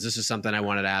question because this is something I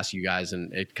wanted to ask you guys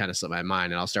and it kind of slipped my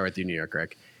mind. And I'll start with you, New York,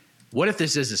 Rick. What if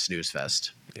this is a snooze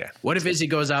fest? Yeah. What if Izzy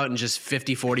goes out and just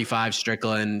 50-45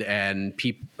 Strickland and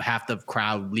half the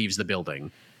crowd leaves the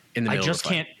building in the middle of the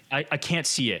fight? I can't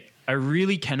see it. I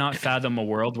really cannot fathom a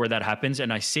world where that happens.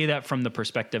 And I say that from the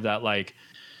perspective that like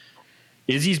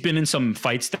Izzy's been in some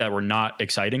fights that were not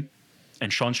exciting.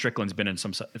 And Sean Strickland's been in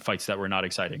some fights that were not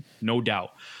exciting, no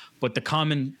doubt. But the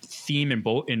common theme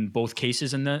in both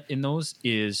cases in those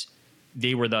is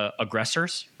they were the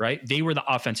aggressors, right? They were the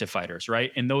offensive fighters,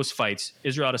 right? In those fights,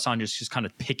 Israel Adesanya is just kind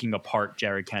of picking apart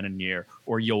Jared Cannonier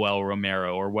or Yoel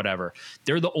Romero or whatever.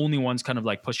 They're the only ones kind of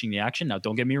like pushing the action. Now,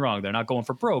 don't get me wrong. They're not going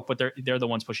for broke, but they're the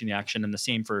ones pushing the action. And the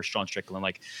same for Sean Strickland.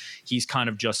 Like he's kind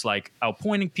of just like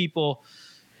outpointing people.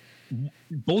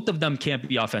 Both of them can't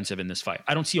be offensive in this fight.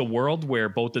 I don't see a world where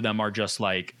both of them are just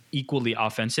like equally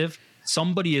offensive.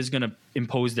 Somebody is going to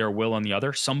impose their will on the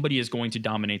other. Somebody is going to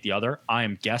dominate the other. I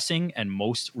am guessing, and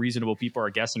most reasonable people are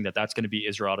guessing that that's going to be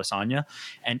Israel Adesanya.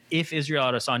 And if Israel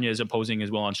Adesanya is imposing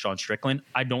his will on Sean Strickland,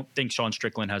 I don't think Sean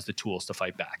Strickland has the tools to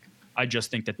fight back. I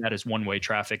just think that is one-way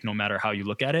traffic no matter how you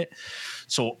look at it.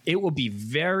 So it will be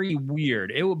very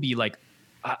weird. It will be like,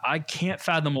 I can't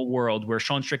fathom a world where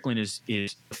Sean Strickland is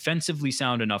defensively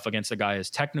sound enough against a guy as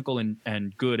technical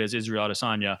and good as Israel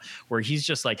Adesanya, where he's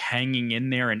just like hanging in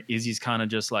there and Izzy's kind of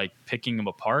just like picking him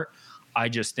apart. I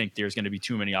just think there's going to be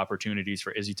too many opportunities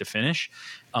for Izzy to finish.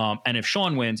 And if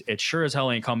Sean wins, it sure as hell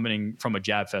ain't coming from a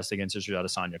jab fest against Israel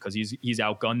Adesanya because he's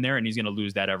outgunned there and he's going to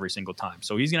lose that every single time.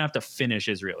 So he's going to have to finish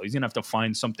Israel. He's going to have to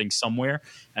find something somewhere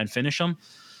and finish him.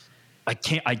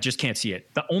 I just can't see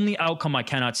it. The only outcome I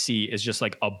cannot see is just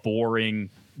like a boring,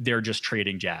 they're just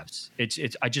trading jabs.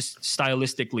 I just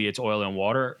stylistically, it's oil and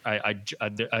water.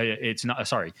 It's not,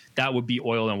 sorry. That would be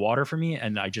oil and water for me.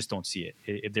 And I just don't see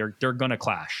it. They're going to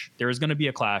clash. There is going to be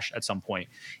a clash at some point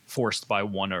forced by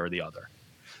one or the other.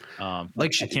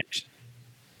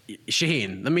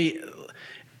 Shaheen,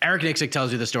 Eric Nixick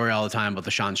tells you the story all the time about the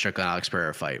Sean Strickland Alex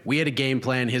Pereira fight. We had a game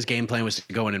plan. His game plan was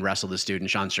to go in and wrestle this dude, and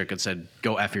Sean Strickland said,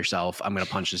 "Go F yourself. I'm going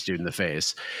to punch this dude in the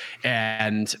face."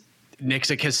 And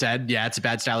Nixick has said, "Yeah, it's a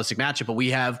bad stylistic matchup, but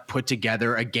we have put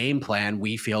together a game plan.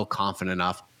 We feel confident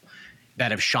enough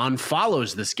that if Sean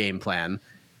follows this game plan,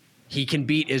 he can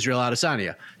beat Israel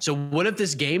Adesanya." So what if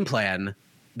this game plan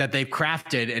that they've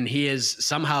crafted and he is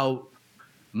somehow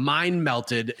mind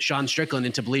melted Sean Strickland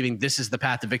into believing this is the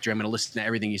path to victory? I'm going to listen to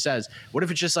everything he says. What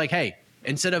if it's just like, hey,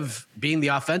 instead of being the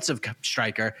offensive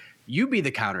striker, you be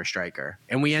the counter striker,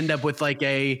 and we end up with like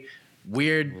a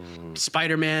weird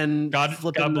Spider-Man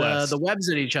flipping the webs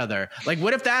at each other? Like,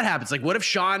 what if that happens? Like, what if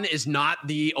Sean is not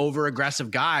the over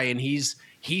aggressive guy and he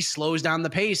slows down the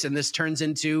pace, and this turns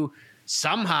into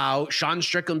somehow Sean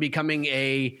Strickland becoming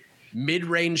a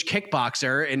mid-range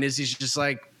kickboxer, and he's just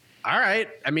like, all right,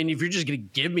 I mean, if you're just going to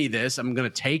give me this, I'm going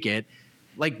to take it.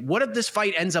 Like, what if this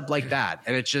fight ends up like that?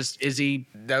 And it's just Izzy.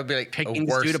 That would be like picking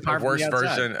this dude apart. A worse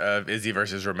version of Izzy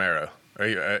versus Romero. Or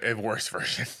a worse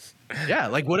version. Yeah,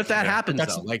 like, what if that happens,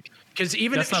 though? Like, because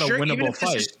even that's not a winnable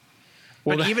fight.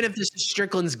 Even if this is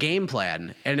Strickland's game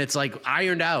plan and it's like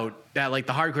ironed out that like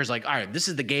the hardcore's like, all right, this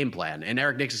is the game plan. And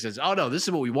Eric Nixick says, oh no, this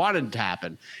is what we wanted to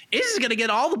happen. Izzy's going to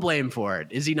get all the blame for it.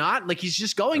 Is he not? Like, he's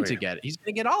just going to get it. He's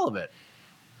going to get all of it.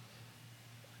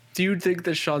 Do you think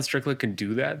that Sean Strickland can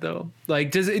do that though?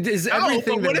 Like, everything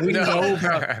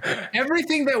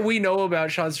that we know about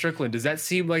Sean Strickland, does that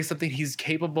seem like something he's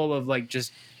capable of, like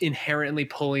just inherently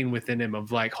pulling within him,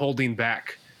 of like holding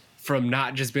back from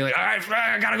not just being like, all right,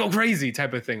 I gotta go crazy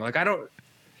type of thing? Like, I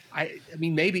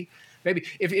mean, maybe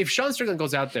if Sean Strickland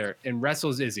goes out there and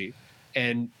wrestles Izzy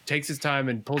and takes his time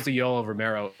and pulls the Yoel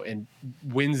Romero and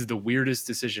wins the weirdest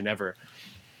decision ever,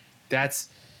 that's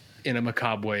in a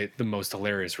macabre way the most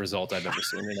hilarious result I've ever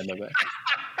seen in MMA.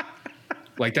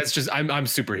 Like that's just I'm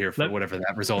super here for whatever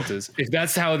that result is. If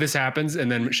that's how this happens,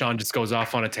 and then Sean just goes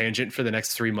off on a tangent for the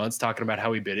next 3 months talking about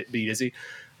how he beat Izzy,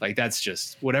 like that's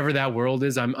just whatever that world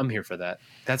is. I'm here for that.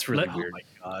 That's really weird.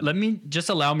 Oh my God. Let me just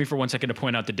allow me for 1 second to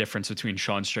point out the difference between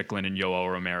Sean Strickland and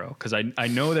Yoel Romero, because I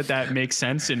know that makes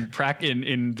sense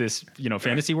in this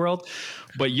fantasy world,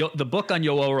 but the book on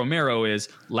Yoel Romero is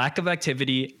lack of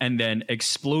activity and then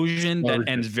explosion that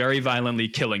ends very violently,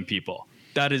 killing people.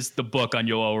 That is the book on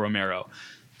Yoel Romero.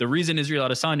 The reason Israel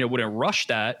Adesanya wouldn't rush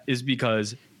that is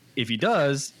because if he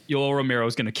does, Yoel Romero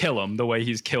is going to kill him the way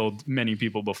he's killed many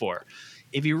people before.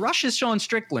 If he rushes Sean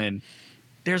Strickland,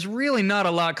 there's really not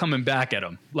a lot coming back at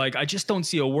him. Like, I just don't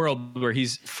see a world where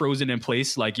he's frozen in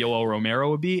place like Yoel Romero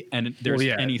would be, and there's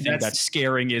anything that's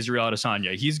scaring Israel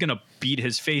Adesanya. He's going to beat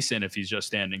his face in if he's just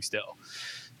standing still.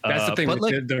 That's the thing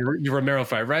with the Romero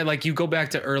fight, right? Like, you go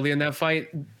back to early in that fight,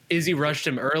 Izzy rushed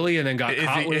him early and then got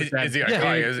caught with that. Izzy got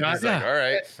caught. He's like, all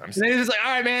right. And then he's like,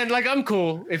 all right, man, like, I'm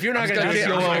cool. If you're not going to kick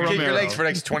your legs for the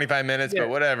next 25 minutes, but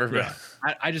whatever. Yeah.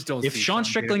 I just don't. If Sean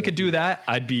Strickland could do that,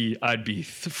 I'd be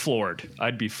floored.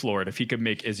 I'd be floored if he could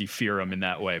make Izzy fear him in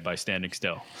that way by standing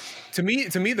still. To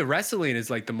me, the wrestling is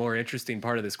like the more interesting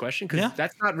part of this question, because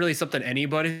that's not really something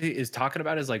anybody is talking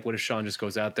about. Is like, what if Sean just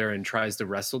goes out there and tries to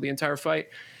wrestle the entire fight?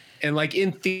 And like,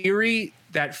 in theory,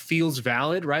 that feels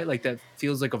valid, right? Like, that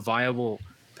feels like a viable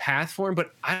path for him.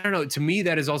 But I don't know. To me,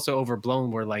 that is also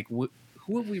overblown. Where like, who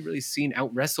have we really seen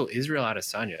out wrestle Israel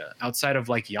Adesanya outside of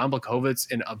like Jan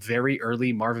Blachowicz in a very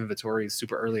early Marvin Vettori,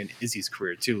 super early in Izzy's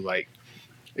career too? Like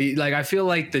I feel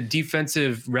like the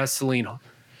defensive wrestling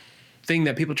thing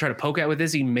that people try to poke at with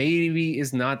Izzy maybe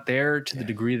is not there to the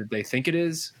degree that they think it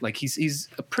is. Like, he's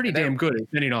a pretty damn good at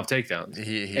fending off takedowns.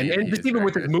 And just even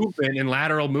with his movement and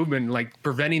lateral movement, like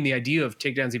preventing the idea of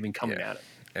takedowns even coming at him.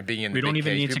 And being in we don't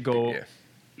even need to go.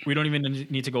 We don't even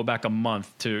need to go back a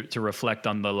month to reflect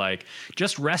on the like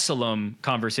just wrestle him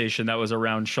conversation that was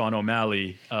around Sean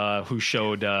O'Malley, who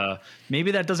showed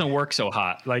maybe that doesn't work so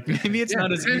hot. Like, maybe it's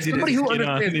not as easy. Somebody to who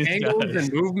understands angles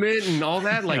and movement and all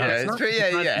that. Like,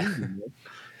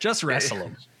 just wrestle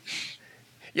him.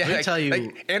 Yeah, Let me tell you,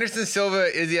 like Anderson Silva,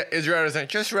 Israel Adesanya,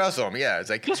 just wrestle him. Yeah, it's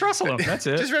like just wrestle him. That's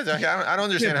it. Just wrestle him. I don't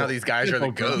understand how these guys are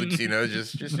the goats.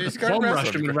 Just gotta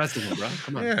wrestle him, bro.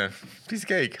 Come on. Yeah, piece of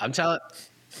cake. I'm telling.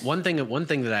 One thing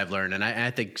that I've learned, and I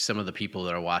think some of the people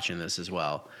that are watching this as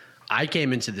well, I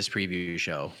came into this preview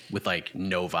show with like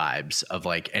no vibes of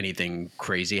like anything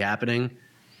crazy happening.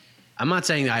 I'm not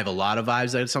saying I have a lot of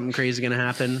vibes that something crazy is going to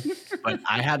happen, but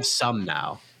I have some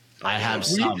now. I have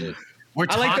some. We're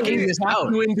talking this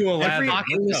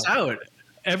out.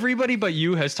 Everybody but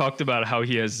you has talked about how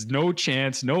he has no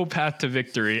chance, no path to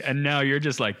victory. And now you're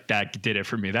just like, that did it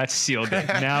for me. That sealed it.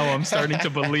 Now I'm starting to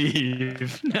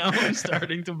believe.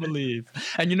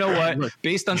 And you know what?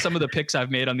 Based on some of the picks I've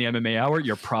made on the MMA Hour,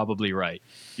 you're probably right.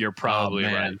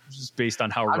 Right. Just based on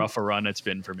how rough a run it's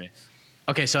been for me.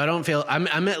 Okay, so I don't feel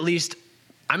I'm at least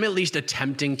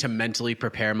attempting to mentally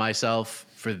prepare myself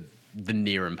for the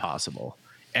near impossible.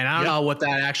 And I don't know what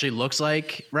that actually looks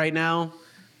like right now.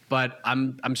 But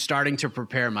I'm starting to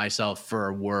prepare myself for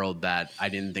a world that I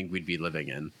didn't think we'd be living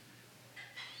in.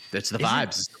 That's the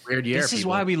vibes. It's a weird year. This is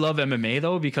why we love MMA,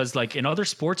 though, because like in other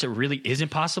sports, it really isn't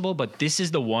possible. But this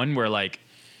is the one where like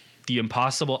the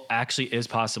impossible actually is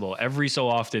possible. Every so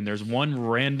often, there's one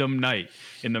random night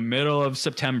in the middle of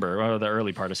September or the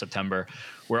early part of September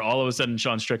where all of a sudden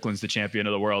Sean Strickland's the champion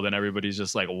of the world and everybody's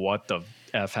just like, what the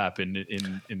F happened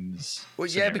in this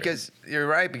scenario? Because you're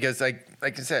right. Because like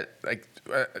I said, like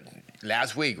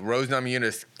last week, Rose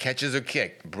Namajunas catches a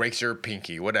kick, breaks her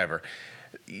pinky, whatever.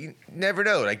 You never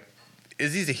know. Like,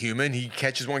 Izzy's a human. He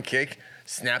catches one kick,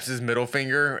 snaps his middle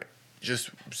finger,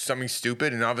 just something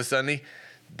stupid, and all of a sudden,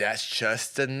 that's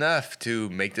just enough to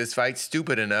make this fight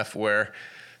stupid enough where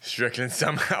Strickland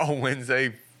somehow wins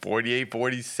a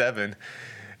 48-47.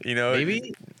 You know,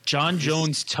 maybe John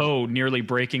Jones' toe nearly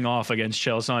breaking off against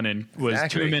Chael Sonnen was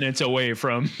 2 minutes away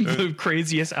from the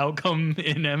craziest outcome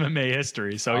in MMA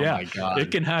history. So it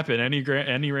can happen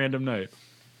any random night.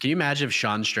 Can you imagine if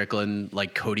Sean Strickland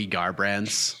like Cody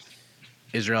Garbrandt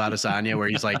Israel Adesanya, where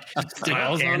he's like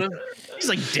styles on him? He's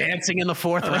like dancing in the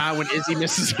fourth round when Izzy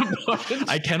misses a punch.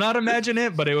 I cannot imagine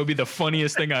it, but it would be the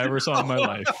funniest thing I ever saw in my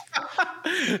life.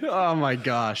 Oh my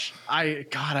gosh. I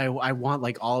want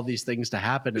like all of these things to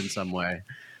happen in some way.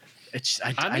 It's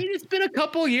been a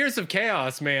couple years of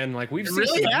chaos, man. Like we've seen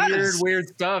some weird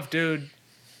stuff, dude.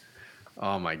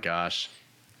 Oh my gosh.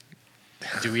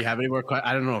 Do we have any more questions?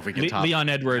 I don't know if we can talk. Leon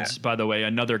Edwards, by the way,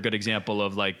 another good example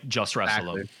of like just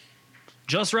wrestle him.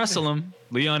 Just wrestle him.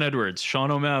 Leon Edwards,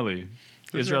 Sean O'Malley,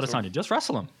 Israel Adesanya. Just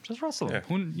wrestle him. Just wrestle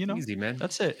him. Yeah. Easy, man.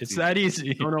 That's it. It's that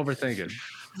easy. Don't overthink it.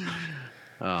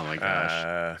 Oh my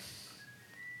gosh.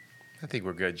 I think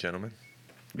we're good, gentlemen.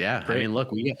 Yeah, great. I mean,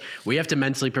 look, we have to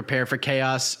mentally prepare for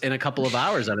chaos in a couple of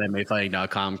hours on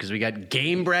MMAfighting.com because we got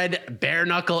game-bred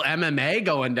bare-knuckle MMA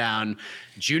going down.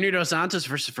 Junior Dos Santos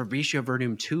versus Fabricio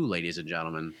Verdum 2, ladies and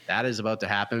gentlemen. That is about to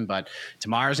happen, but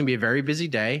tomorrow's going to be a very busy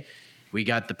day. We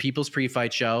got the People's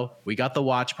Pre-Fight Show. We got the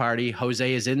watch party.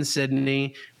 Jose is in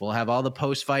Sydney. We'll have all the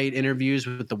post-fight interviews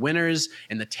with the winners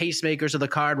and the tastemakers of the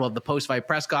card. We'll have the post-fight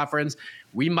press conference.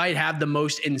 We might have the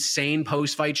most insane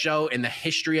post-fight show in the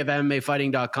history of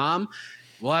MMAfighting.com.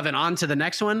 We'll have an on to the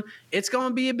next one. It's going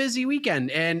to be a busy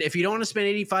weekend. And if you don't want to spend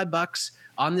 $85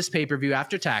 on this pay-per-view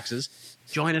after taxes,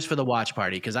 join us for the watch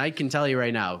party, because I can tell you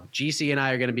right now, GC and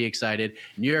I are going to be excited.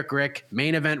 New York Rick,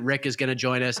 main event Rick, is going to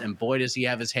join us, and boy, does he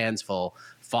have his hands full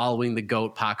following the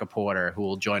GOAT Parker Porter, who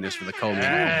will join us for the co-main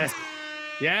event.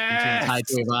 Yes. Tai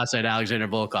Tuivasa and Alexander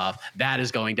Volkov. That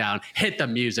is going down. Hit the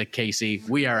music, Casey.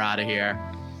 We are out of here.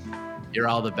 You're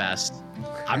all the best.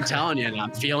 I'm telling you,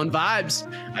 I'm feeling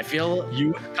vibes. I feel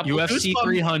UFC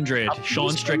 300,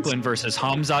 Sean Strickland versus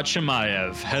Hamzat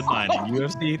Chimaev, headlining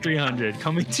UFC 300,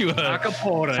 coming to a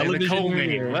television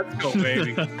near. Let's go,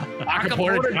 baby.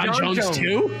 Porter Jones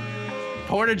 2?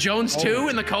 Porter Jones 2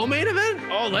 in the co-main event?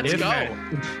 Oh, let's go.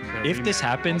 If this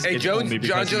happens, hey, it's John only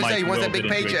Jones said he wants that big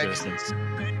paycheck.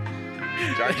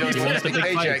 John Jones wants the big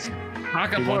paycheck.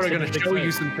 Haka Porter going to show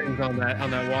you some things on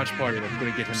that watch party that's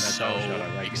going to get him that so shot.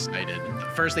 I'm excited. The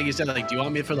first thing he said, like, do you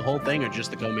want me for the whole thing or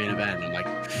just the co-main event? I'm like,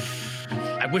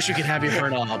 I wish we could have you for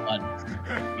it all, but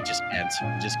we just can't.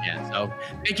 We just can't. So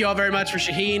thank you all very much for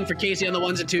Shaheen, for Casey on the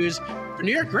ones and twos, for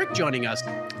New York Rick joining us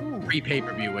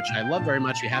pre-pay-per-view, which I love very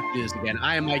much. We have to do this again.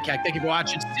 I am Mike Heck. Thank you for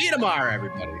watching. See you tomorrow,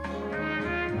 everybody.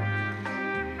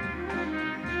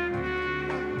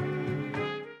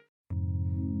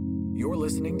 You're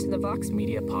listening to the Vox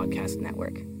Media Podcast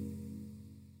Network.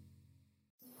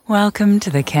 Welcome to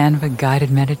the Canva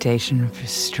guided meditation for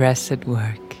stress at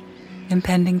work.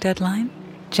 Impending deadline?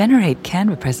 Generate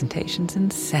Canva presentations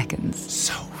in seconds.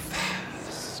 So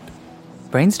fast.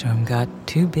 Brainstorm got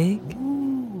too big?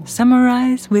 Ooh.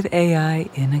 Summarize with AI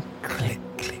in a click.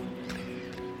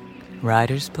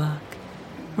 Writer's block?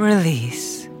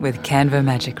 Release with Canva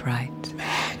Magic Write.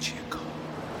 Magical.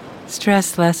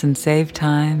 Stress less and save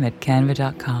time at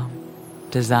canva.com.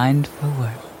 Designed for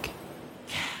work.